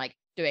body and like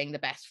doing the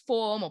best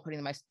form or putting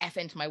the most effort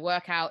into my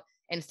workout.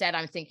 Instead,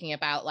 I'm thinking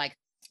about like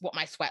what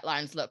my sweat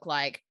lines look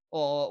like,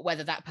 or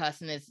whether that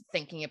person is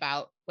thinking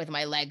about whether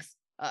my legs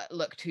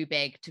look too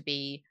big to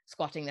be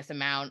squatting this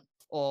amount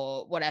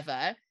or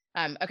whatever.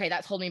 Okay,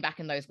 that's holding me back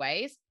in those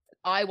ways.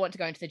 I want to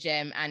go into the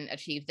gym and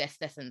achieve this,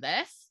 this, and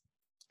this.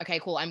 Okay,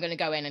 cool. I'm going to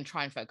go in and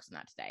try and focus on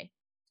that today.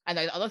 And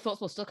those other thoughts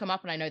will still come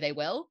up, and I know they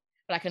will,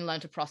 but I can learn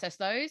to process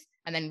those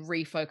and then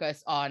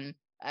refocus on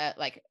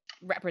like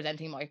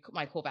representing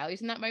my core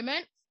values in that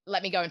moment.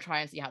 Let me go and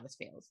try and see how this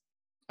feels.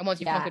 And once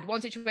you've conquered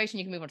one situation,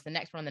 you can move on to the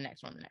next one, the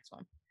next one, the next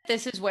one.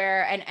 This is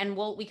where, and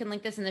we can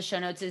link this in the show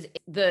notes, is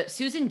the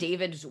Susan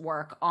David's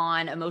work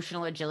on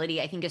emotional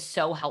agility, I think, is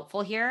so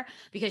helpful here,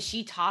 because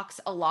she talks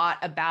a lot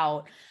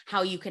about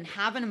how you can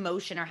have an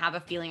emotion or have a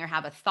feeling or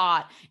have a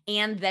thought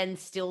and then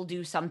still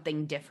do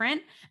something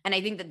different. And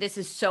I think that this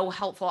is so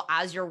helpful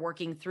as you're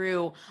working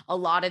through a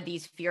lot of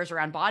these fears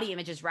around body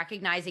images,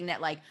 recognizing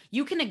that like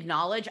you can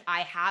acknowledge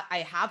I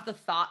have the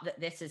thought that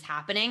this is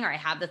happening, or I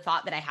have the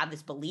thought that I have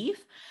this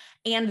belief.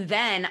 And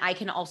then I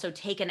can also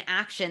take an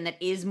action that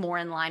is more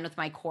in line with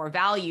my core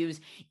values,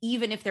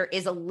 even if there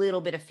is a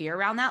little bit of fear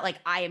around that. Like,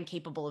 I am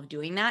capable of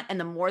doing that. And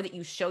the more that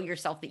you show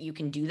yourself that you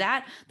can do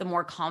that, the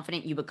more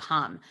confident you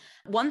become.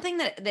 One thing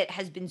that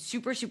has been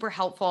super, super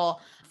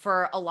helpful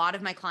for a lot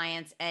of my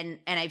clients, and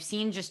I've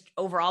seen just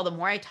overall, the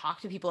more I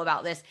talk to people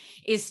about this,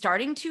 is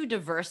starting to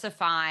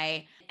diversify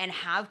and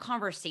have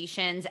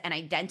conversations and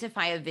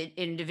identify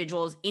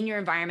individuals in your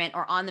environment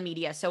or on the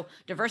media. So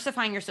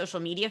diversifying your social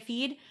media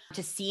feed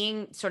to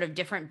seeing sort of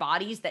different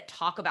bodies that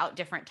talk about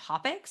different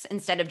topics,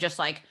 instead of just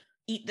like,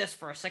 eat this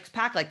for a six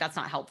pack, like that's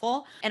not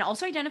helpful. And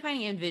also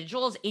identifying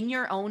individuals in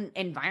your own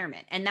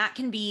environment. And that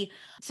can be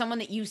someone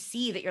that you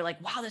see that you're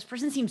like, wow, this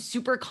person seems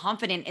super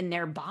confident in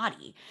their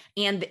body,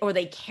 or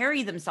they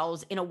carry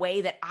themselves in a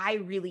way that I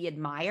really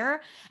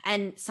admire.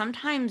 And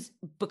sometimes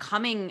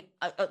becoming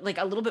like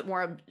a little bit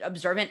more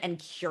observant and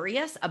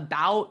curious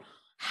about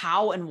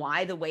how and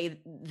why the way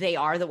they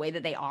are the way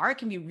that they are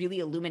can be really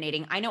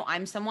illuminating. I know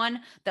I'm someone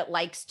that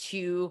likes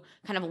to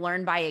kind of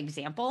learn by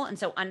example. And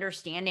so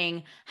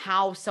understanding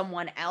how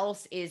someone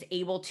else is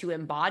able to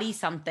embody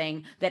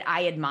something that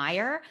I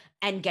admire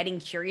and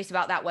getting curious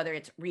about that, whether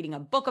it's reading a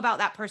book about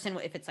that person,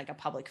 if it's like a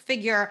public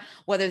figure,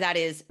 whether that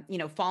is,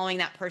 following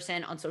that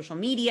person on social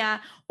media,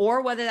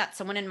 or whether that's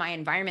someone in my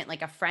environment,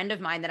 like a friend of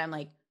mine that I'm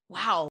like,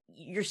 wow,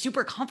 you're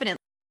super confident.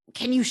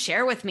 Can you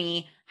share with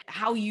me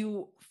how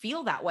you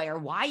feel that way, or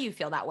why you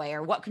feel that way,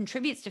 or what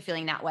contributes to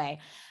feeling that way?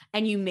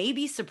 And you may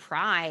be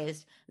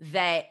surprised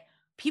that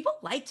people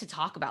like to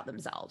talk about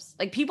themselves.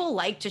 Like, people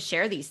like to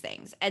share these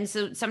things. And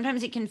so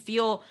sometimes it can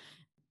feel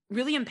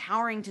really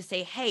empowering to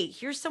say, hey,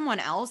 here's someone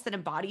else that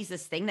embodies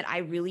this thing that I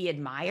really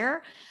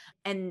admire,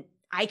 and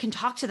I can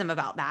talk to them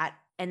about that,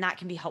 and that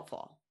can be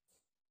helpful.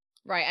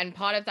 Right. And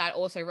part of that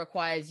also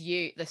requires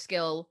the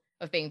skill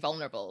of being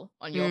vulnerable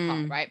on your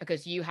part, right?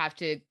 Because you have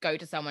to go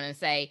to someone and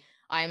say,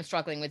 I am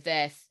struggling with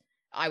this.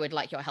 I would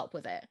like your help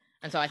with it.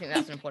 And so I think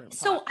that's an important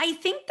part. So I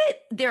think that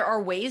there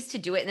are ways to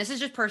do it. And this is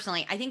just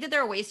personally, I think that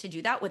there are ways to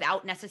do that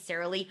without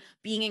necessarily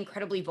being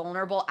incredibly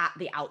vulnerable at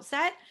the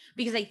outset.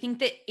 Because I think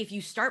that if you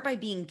start by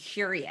being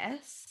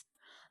curious,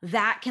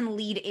 that can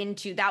lead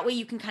into, that way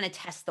you can kind of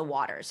test the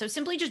waters. So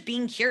simply just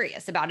being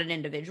curious about an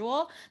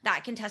individual,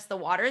 that can test the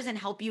waters and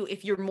help you.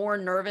 If you're more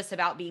nervous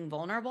about being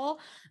vulnerable,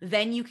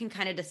 then you can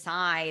kind of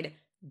decide,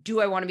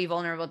 do I want to be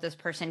vulnerable with this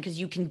person? Because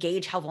you can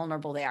gauge how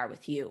vulnerable they are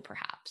with you,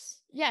 perhaps.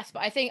 Yes,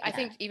 but I think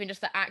even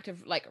just the act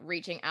of like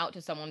reaching out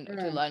to someone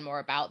to learn more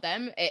about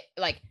them, it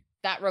like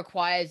that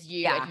requires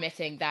you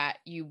admitting that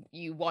you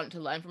want to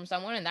learn from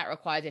someone, and that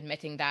requires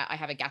admitting that I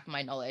have a gap in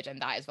my knowledge, and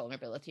that is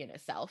vulnerability in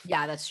itself.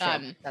 Yeah, that's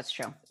true. That's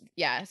true.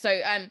 Yeah. So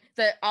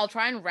I'll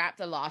try and wrap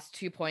the last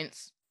 2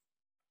 points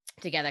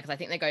together because I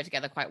think they go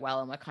together quite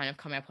well, and we're kind of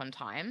coming up on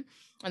time.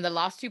 And the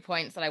last 2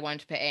 points that I wanted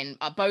to put in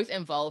are both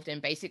involved in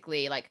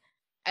basically like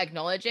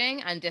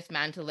acknowledging and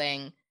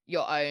dismantling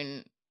your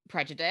own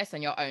prejudice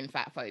and your own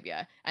fat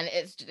phobia. And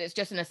it's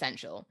just an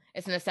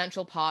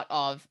essential part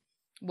of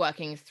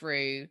working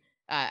through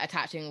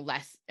attaching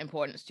less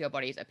importance to your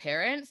body's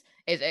appearance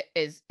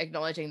is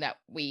acknowledging that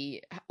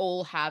we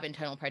all have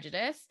internal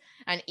prejudice.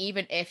 And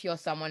even if you're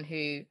someone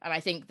who, and I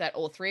think that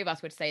all three of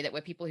us would say that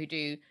we're people who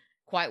do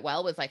quite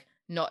well with like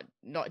not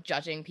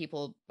judging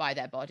people by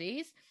their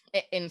bodies,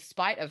 in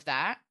spite of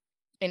that,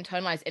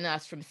 internalized in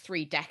us from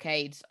 3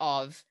 decades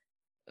of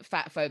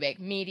fat phobic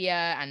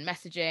media and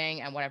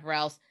messaging and whatever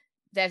else,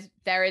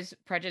 there is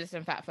prejudice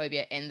and fat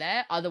phobia in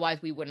there.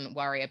 Otherwise we wouldn't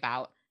worry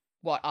about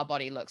what our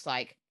body looks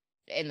like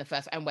in the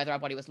first, and whether our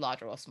body was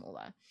larger or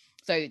smaller.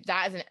 So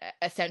that is an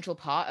essential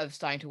part of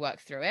starting to work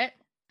through it,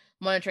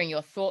 monitoring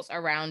your thoughts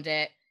around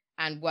it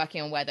and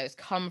working on where those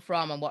come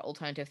from and what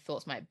alternative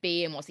thoughts might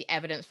be and what's the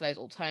evidence for those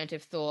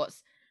alternative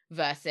thoughts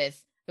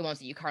versus the ones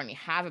that you currently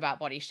have about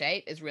body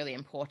shape is really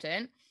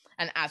important.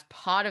 And as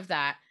part of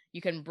that, you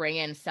can bring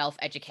in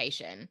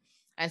self-education.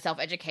 And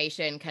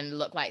self-education can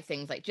look like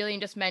things like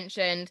Jillian just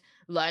mentioned,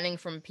 learning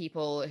from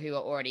people who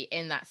are already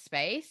in that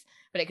space,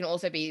 but it can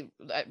also be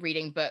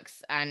reading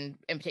books. And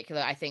in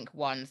particular, I think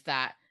ones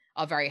that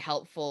are very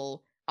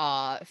helpful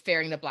are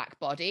Fearing the Black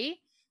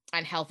Body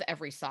and Health at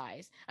Every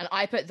Size. And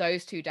I put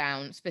those 2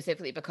 down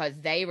specifically because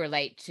they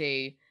relate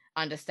to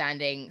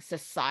understanding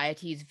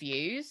society's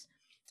views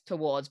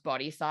towards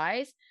body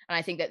size. And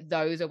I think that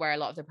those are where a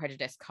lot of the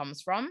prejudice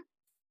comes from.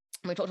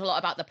 We talked a lot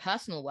about the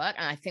personal work,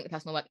 and I think the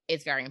personal work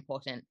is very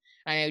important.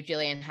 I know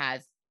Jillian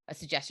has a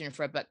suggestion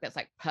for a book that's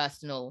like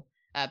personal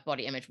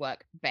body image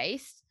work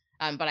based.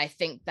 But I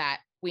think that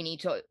we need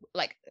to,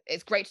 like,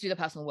 it's great to do the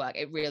personal work.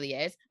 It really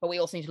is. But we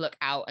also need to look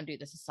out and do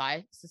the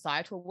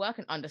societal work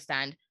and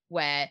understand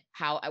where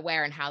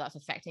and how that's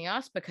affecting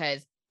us,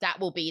 because that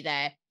will be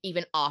there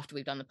even after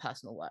we've done the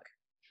personal work.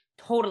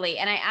 Totally.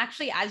 And I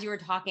actually, as you were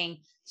talking,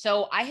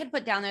 so I had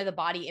put down there the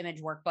body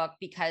image workbook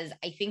because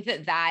I think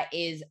that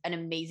is an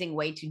amazing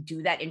way to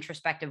do that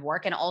introspective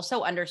work and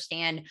also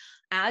understand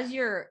as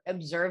you're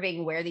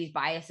observing where these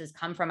biases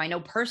come from. I know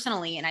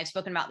personally, and I've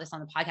spoken about this on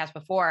the podcast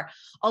before,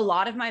 a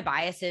lot of my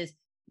biases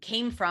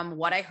came from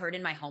what I heard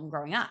in my home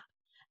growing up.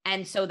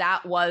 And so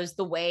that was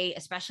the way,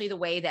 especially the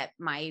way that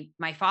my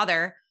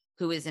father,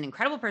 who is an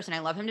incredible person, I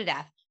love him to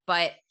death,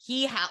 but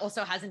he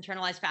also has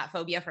internalized fat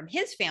phobia from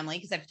his family,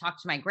 because I've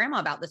talked to my grandma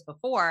about this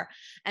before.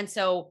 And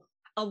so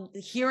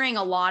hearing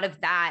a lot of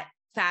that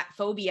fat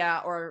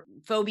phobia or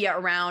phobia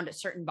around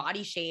certain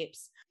body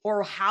shapes,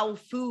 or how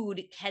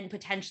food can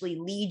potentially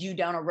lead you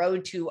down a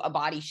road to a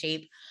body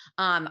shape.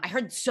 I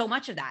heard so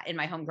much of that in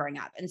my home growing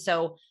up. And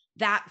so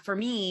that for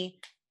me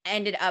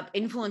ended up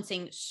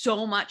influencing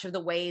so much of the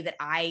way that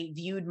I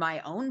viewed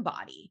my own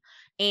body.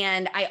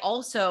 And I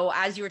also,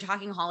 as you were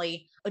talking,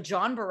 Holly,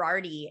 John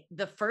Berardi,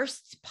 the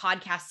first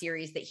podcast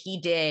series that he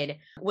did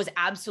was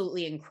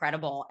absolutely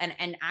incredible,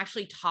 and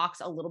actually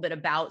talks a little bit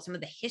about some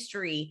of the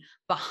history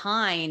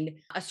behind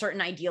a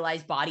certain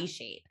idealized body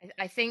shape.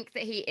 I think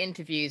that he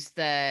interviews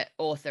the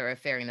author of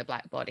Fearing the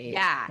Black Body.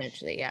 Yeah.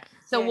 Essentially, yeah.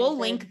 So we'll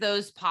link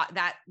those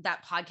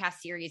that podcast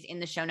series in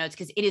the show notes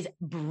because it is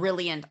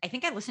brilliant. I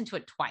think I listened to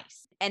it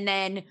twice. And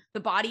then the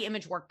body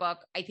image workbook,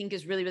 I think,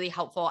 is really, really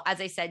helpful, as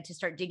I said, to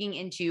start digging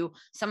into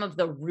some of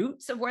the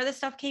roots of where this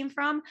stuff came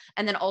from.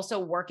 And then also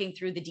working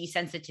through the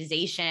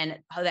desensitization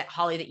that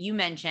Holly, that you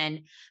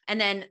mentioned. And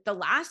then the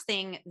last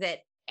thing that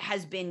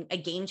has been a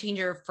game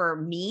changer for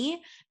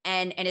me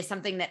and is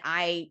something that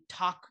I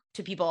talk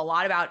to people a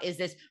lot about is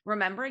this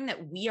remembering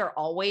that we are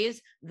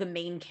always the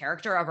main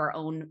character of our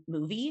own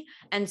movie.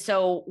 And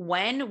so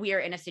when we are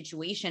in a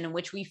situation in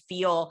which we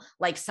feel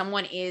like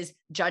someone is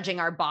judging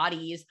our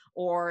bodies,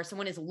 or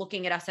someone is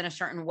looking at us in a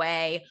certain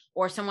way,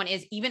 or someone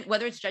is, even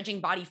whether it's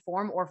judging body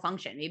form or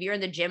function, maybe you're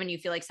in the gym and you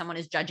feel like someone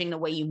is judging the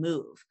way you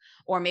move,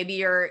 or maybe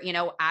you're,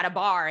 at a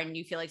bar and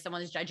you feel like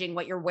someone is judging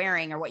what you're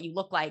wearing or what you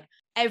look like.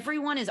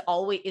 Everyone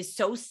is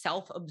so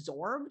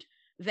self-absorbed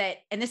that,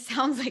 and this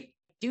sounds like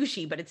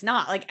douchey, but it's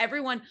not. Like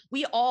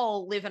we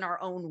all live in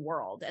our own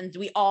world, and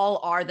we all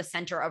are the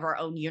center of our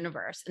own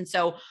universe. And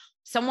so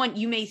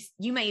you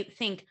may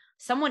think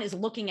someone is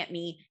looking at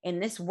me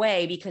in this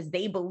way because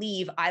they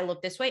believe I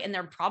look this way, and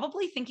they're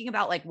probably thinking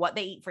about like what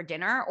they eat for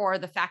dinner, or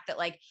the fact that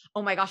like,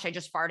 oh my gosh, I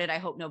just farted, I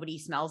hope nobody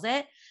smells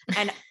it.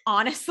 And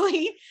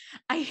honestly,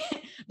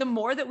 the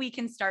more that we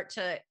can start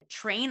to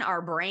train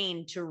our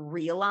brain to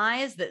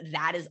realize that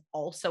that is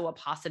also a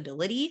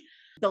possibility,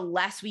 the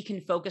less we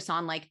can focus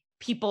on like,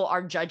 people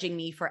are judging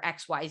me for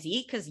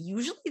XYZ, because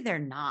usually they're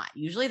not.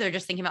 Usually they're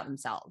just thinking about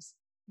themselves.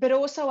 But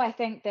also I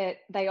think that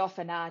they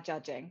often are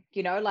judging,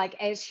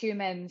 like as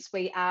humans,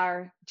 we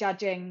are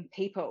judging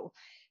people,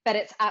 but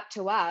it's up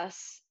to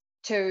us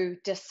to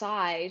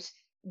decide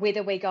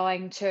whether we're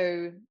going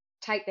to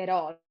take that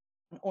on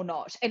or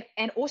not.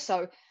 And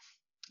also,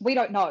 we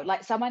don't know,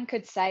 like someone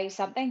could say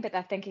something, but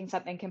they're thinking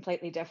something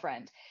completely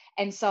different.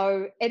 And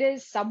so it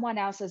is someone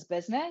else's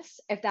business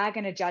if they're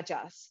going to judge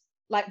us.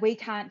 Like we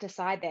can't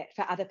decide that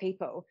for other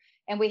people,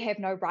 and we have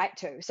no right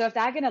to. So if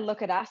they're going to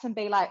look at us and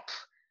be like,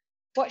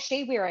 what's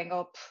she wearing?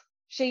 Or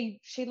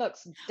she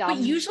looks dumb. But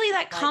usually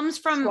that comes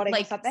from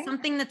like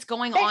something that's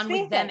going on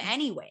with them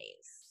anyways.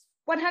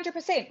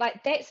 100%.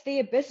 Like that's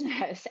their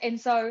business. And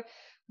so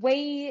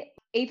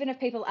even if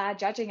people are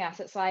judging us,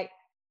 it's like,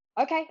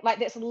 okay, like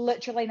that's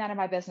literally none of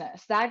my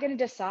business. They're going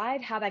to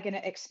decide how they're going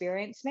to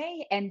experience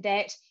me. And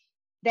that's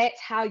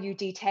how you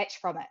detach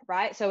from it,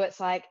 right? So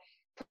it's like,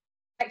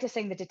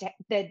 practicing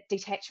the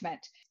detachment.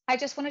 I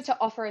just wanted to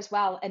offer as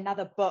well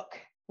another book,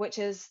 which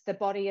is The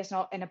Body Is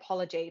Not an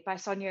Apology by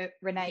Sonia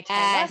Renee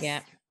Taylor.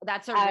 Yeah,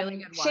 that's a really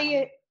good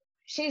one.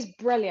 She's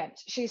brilliant.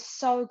 She's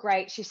so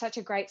great. She's such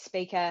a great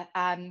speaker.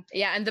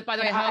 Yeah, and by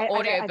the way, her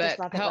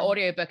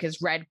audiobook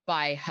is read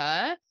by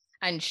her,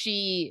 and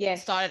she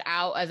started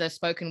out as a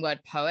spoken word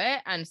poet,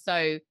 and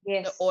so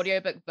the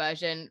audiobook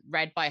version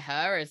read by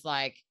her is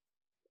like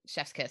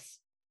chef's kiss.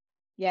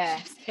 Yeah.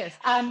 Chef's kiss.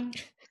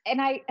 And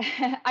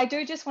I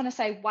do just want to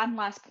say one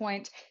last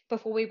point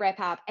before we wrap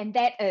up, and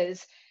that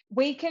is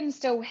we can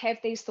still have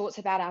these thoughts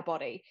about our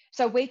body.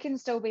 So we can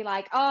still be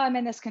like, oh, I'm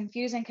in this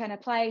confusing kind of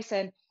place,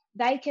 and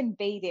they can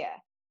be there.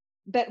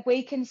 But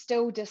we can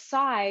still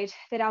decide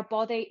that our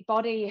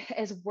body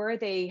is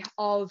worthy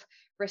of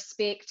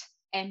respect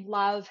and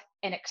love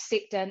and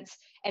acceptance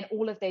and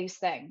all of these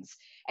things.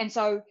 And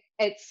so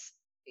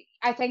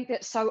I think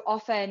that so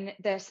often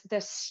this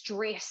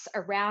stress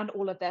around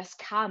all of this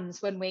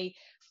comes when we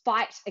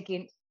fight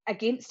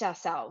against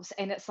ourselves,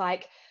 and it's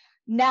like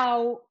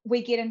now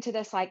we get into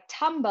this like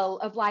tumble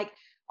of like,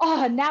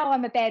 oh, now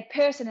I'm a bad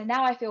person, and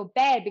now I feel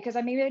bad because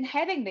I'm even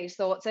having these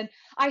thoughts, and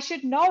I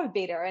should know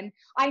better, and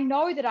I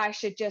know that I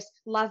should just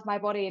love my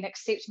body and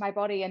accept my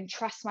body and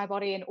trust my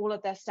body and all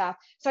of this stuff.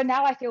 So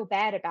now I feel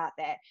bad about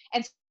that.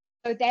 And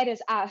so that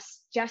is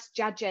us just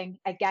judging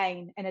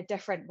again in a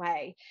different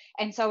way.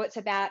 And so it's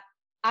about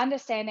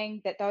understanding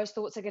that those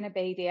thoughts are going to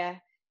be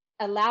there,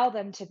 allow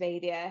them to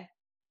be there,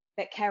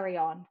 but carry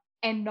on,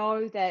 and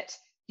know that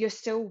you're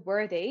still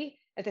worthy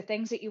of the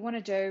things that you want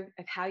to do,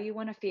 of how you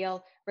want to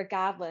feel,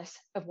 regardless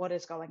of what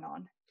is going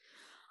on.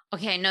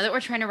 Okay, I know that we're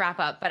trying to wrap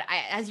up, but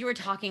as you were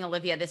talking,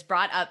 Olivia, this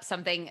brought up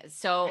something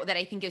that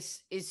I think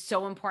is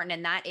so important,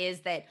 and that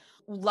is that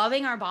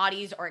loving our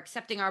bodies or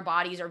accepting our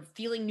bodies or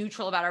feeling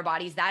neutral about our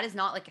bodies, that is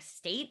not like a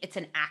state, it's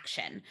an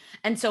action.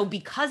 And so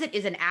because it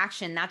is an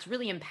action, that's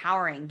really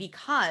empowering,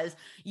 because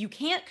you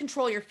can't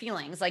control your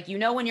feelings. Like,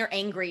 when you're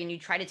angry and you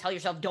try to tell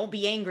yourself, don't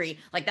be angry,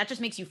 like that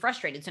just makes you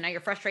frustrated. So now you're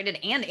frustrated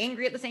and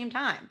angry at the same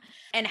time.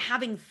 And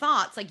having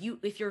thoughts, like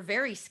if you're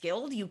very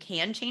skilled, you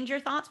can change your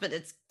thoughts, but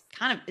it's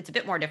a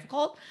bit more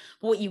difficult.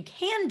 But what you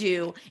can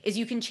do is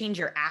you can change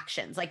your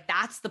actions. Like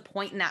that's the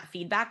point in that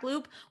feedback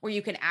loop where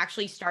you can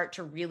actually start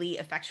to really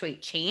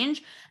effectuate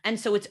change. And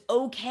so it's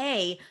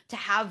okay to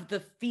have the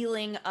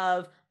feeling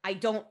of I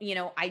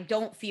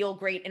don't feel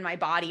great in my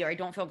body, or I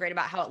don't feel great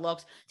about how it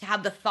looks, to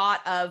have the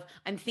thought of,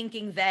 I'm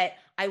thinking that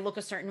I look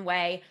a certain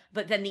way,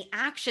 but then the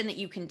action that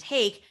you can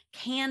take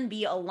can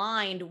be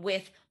aligned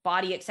with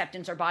body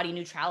acceptance or body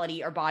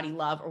neutrality or body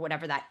love or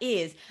whatever that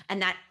is.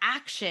 And that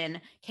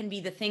action can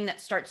be the thing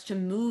that starts to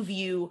move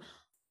you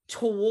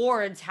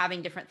towards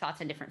having different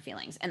thoughts and different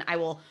feelings. And I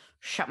will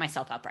shut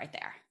myself up right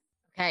there.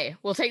 Okay,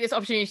 we'll take this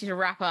opportunity to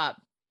wrap up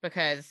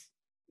because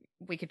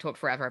we could talk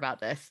forever about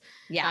this.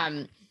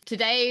 Yeah.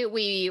 Today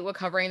we were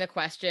covering the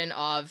question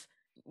of,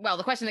 well,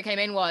 the question that came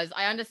in was,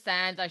 I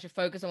understand that I should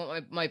focus on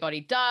what my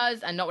body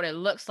does and not what it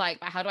looks like,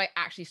 but how do I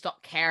actually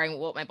stop caring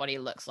what my body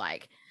looks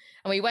like?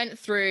 And we went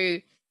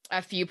through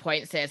a few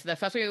points here. So the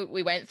first one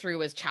we went through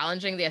was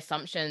challenging the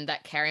assumption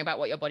that caring about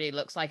what your body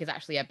looks like is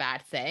actually a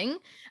bad thing,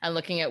 and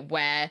looking at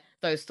where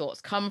those thoughts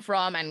come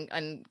from,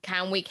 and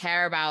can we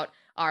care about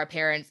our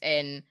appearance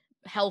in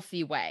a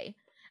healthy way.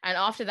 And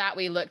after that,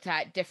 we looked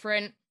at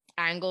different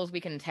angles we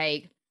can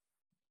take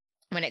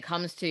when it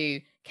comes to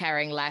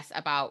caring less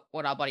about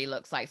what our body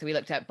looks like. So we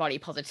looked at body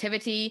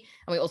positivity,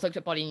 and we also looked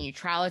at body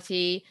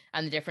neutrality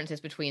and the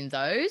differences between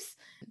those.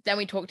 Then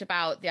we talked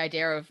about the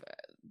idea of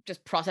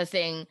just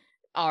processing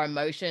our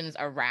emotions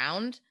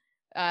around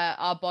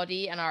our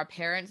body and our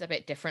appearance a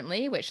bit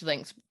differently, which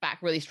links back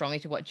really strongly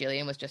to what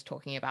Jillian was just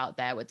talking about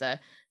there with the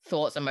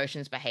thoughts,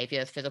 emotions,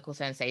 behaviors, physical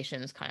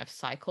sensations kind of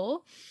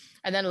cycle.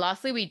 And then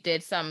lastly, we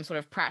did some sort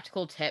of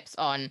practical tips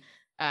on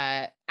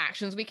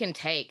actions we can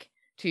take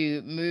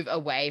to move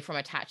away from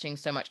attaching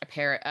so much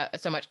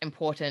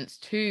importance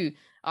to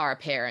our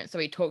appearance. So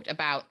we talked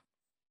about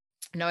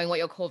knowing what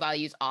your core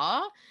values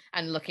are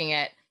and looking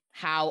at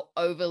how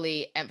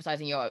overly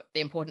emphasizing the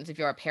importance of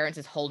your appearance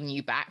is holding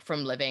you back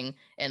from living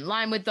in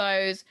line with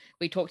those.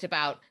 We talked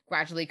about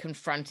gradually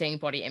confronting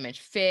body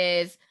image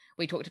fears.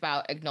 We talked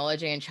about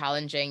acknowledging and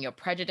challenging your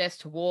prejudice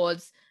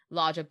towards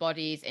larger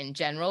bodies in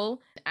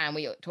general. And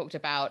we talked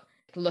about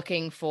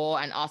looking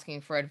for and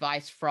asking for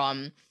advice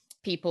from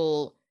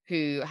people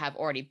who have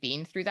already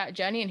been through that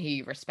journey and who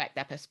you respect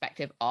their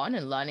perspective on,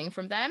 and learning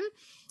from them.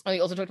 And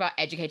we also talked about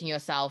educating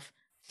yourself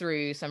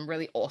through some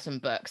really awesome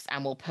books,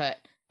 and we'll put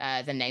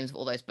the names of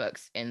all those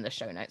books in the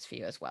show notes for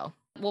you as well.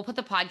 We'll put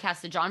the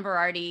podcast to John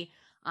Berardi.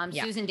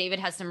 Susan David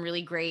has some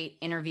really great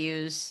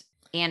interviews,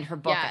 and her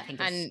book, I think,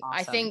 is and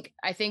awesome.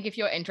 I think if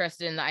you're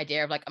interested in the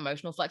idea of like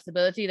emotional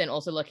flexibility, then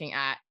also looking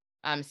at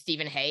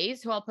Stephen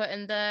Hayes, who I'll put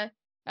in the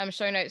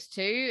show notes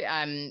too,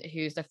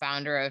 who's the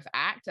founder of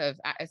ACT, of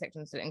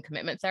Acceptance and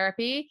Commitment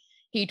Therapy.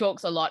 He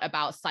talks a lot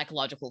about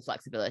psychological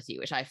flexibility,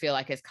 which I feel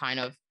like is kind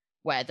of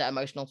where the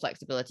emotional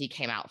flexibility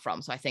came out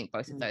from. So I think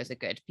both of those are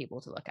good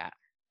people to look at.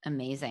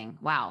 Amazing.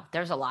 Wow.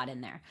 There's a lot in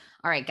there.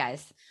 All right,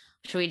 guys,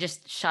 should we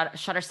just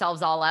shut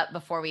ourselves all up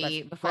before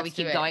we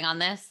keep going on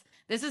this?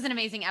 This is an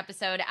amazing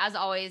episode. As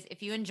always,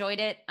 if you enjoyed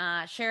it,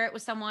 share it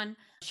with someone,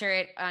 share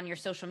it on your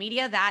social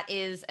media. That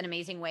is an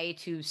amazing way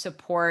to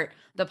support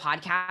the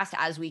podcast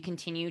as we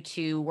continue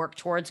to work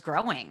towards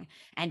growing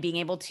and being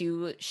able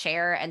to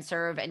share and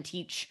serve and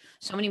teach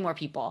so many more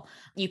people.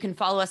 You can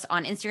follow us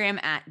on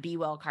Instagram at Be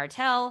Well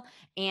Cartel.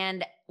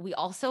 And we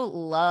also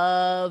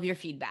love your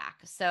feedback.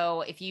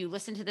 So if you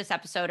listen to this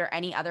episode or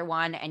any other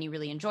one and you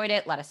really enjoyed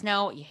it, let us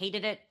know. You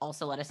hated it,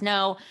 also let us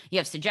know. You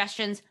have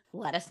suggestions,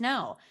 let us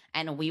know.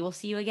 And we will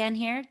see you again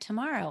here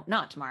tomorrow.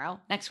 Not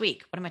tomorrow, next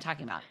week. What am I talking about?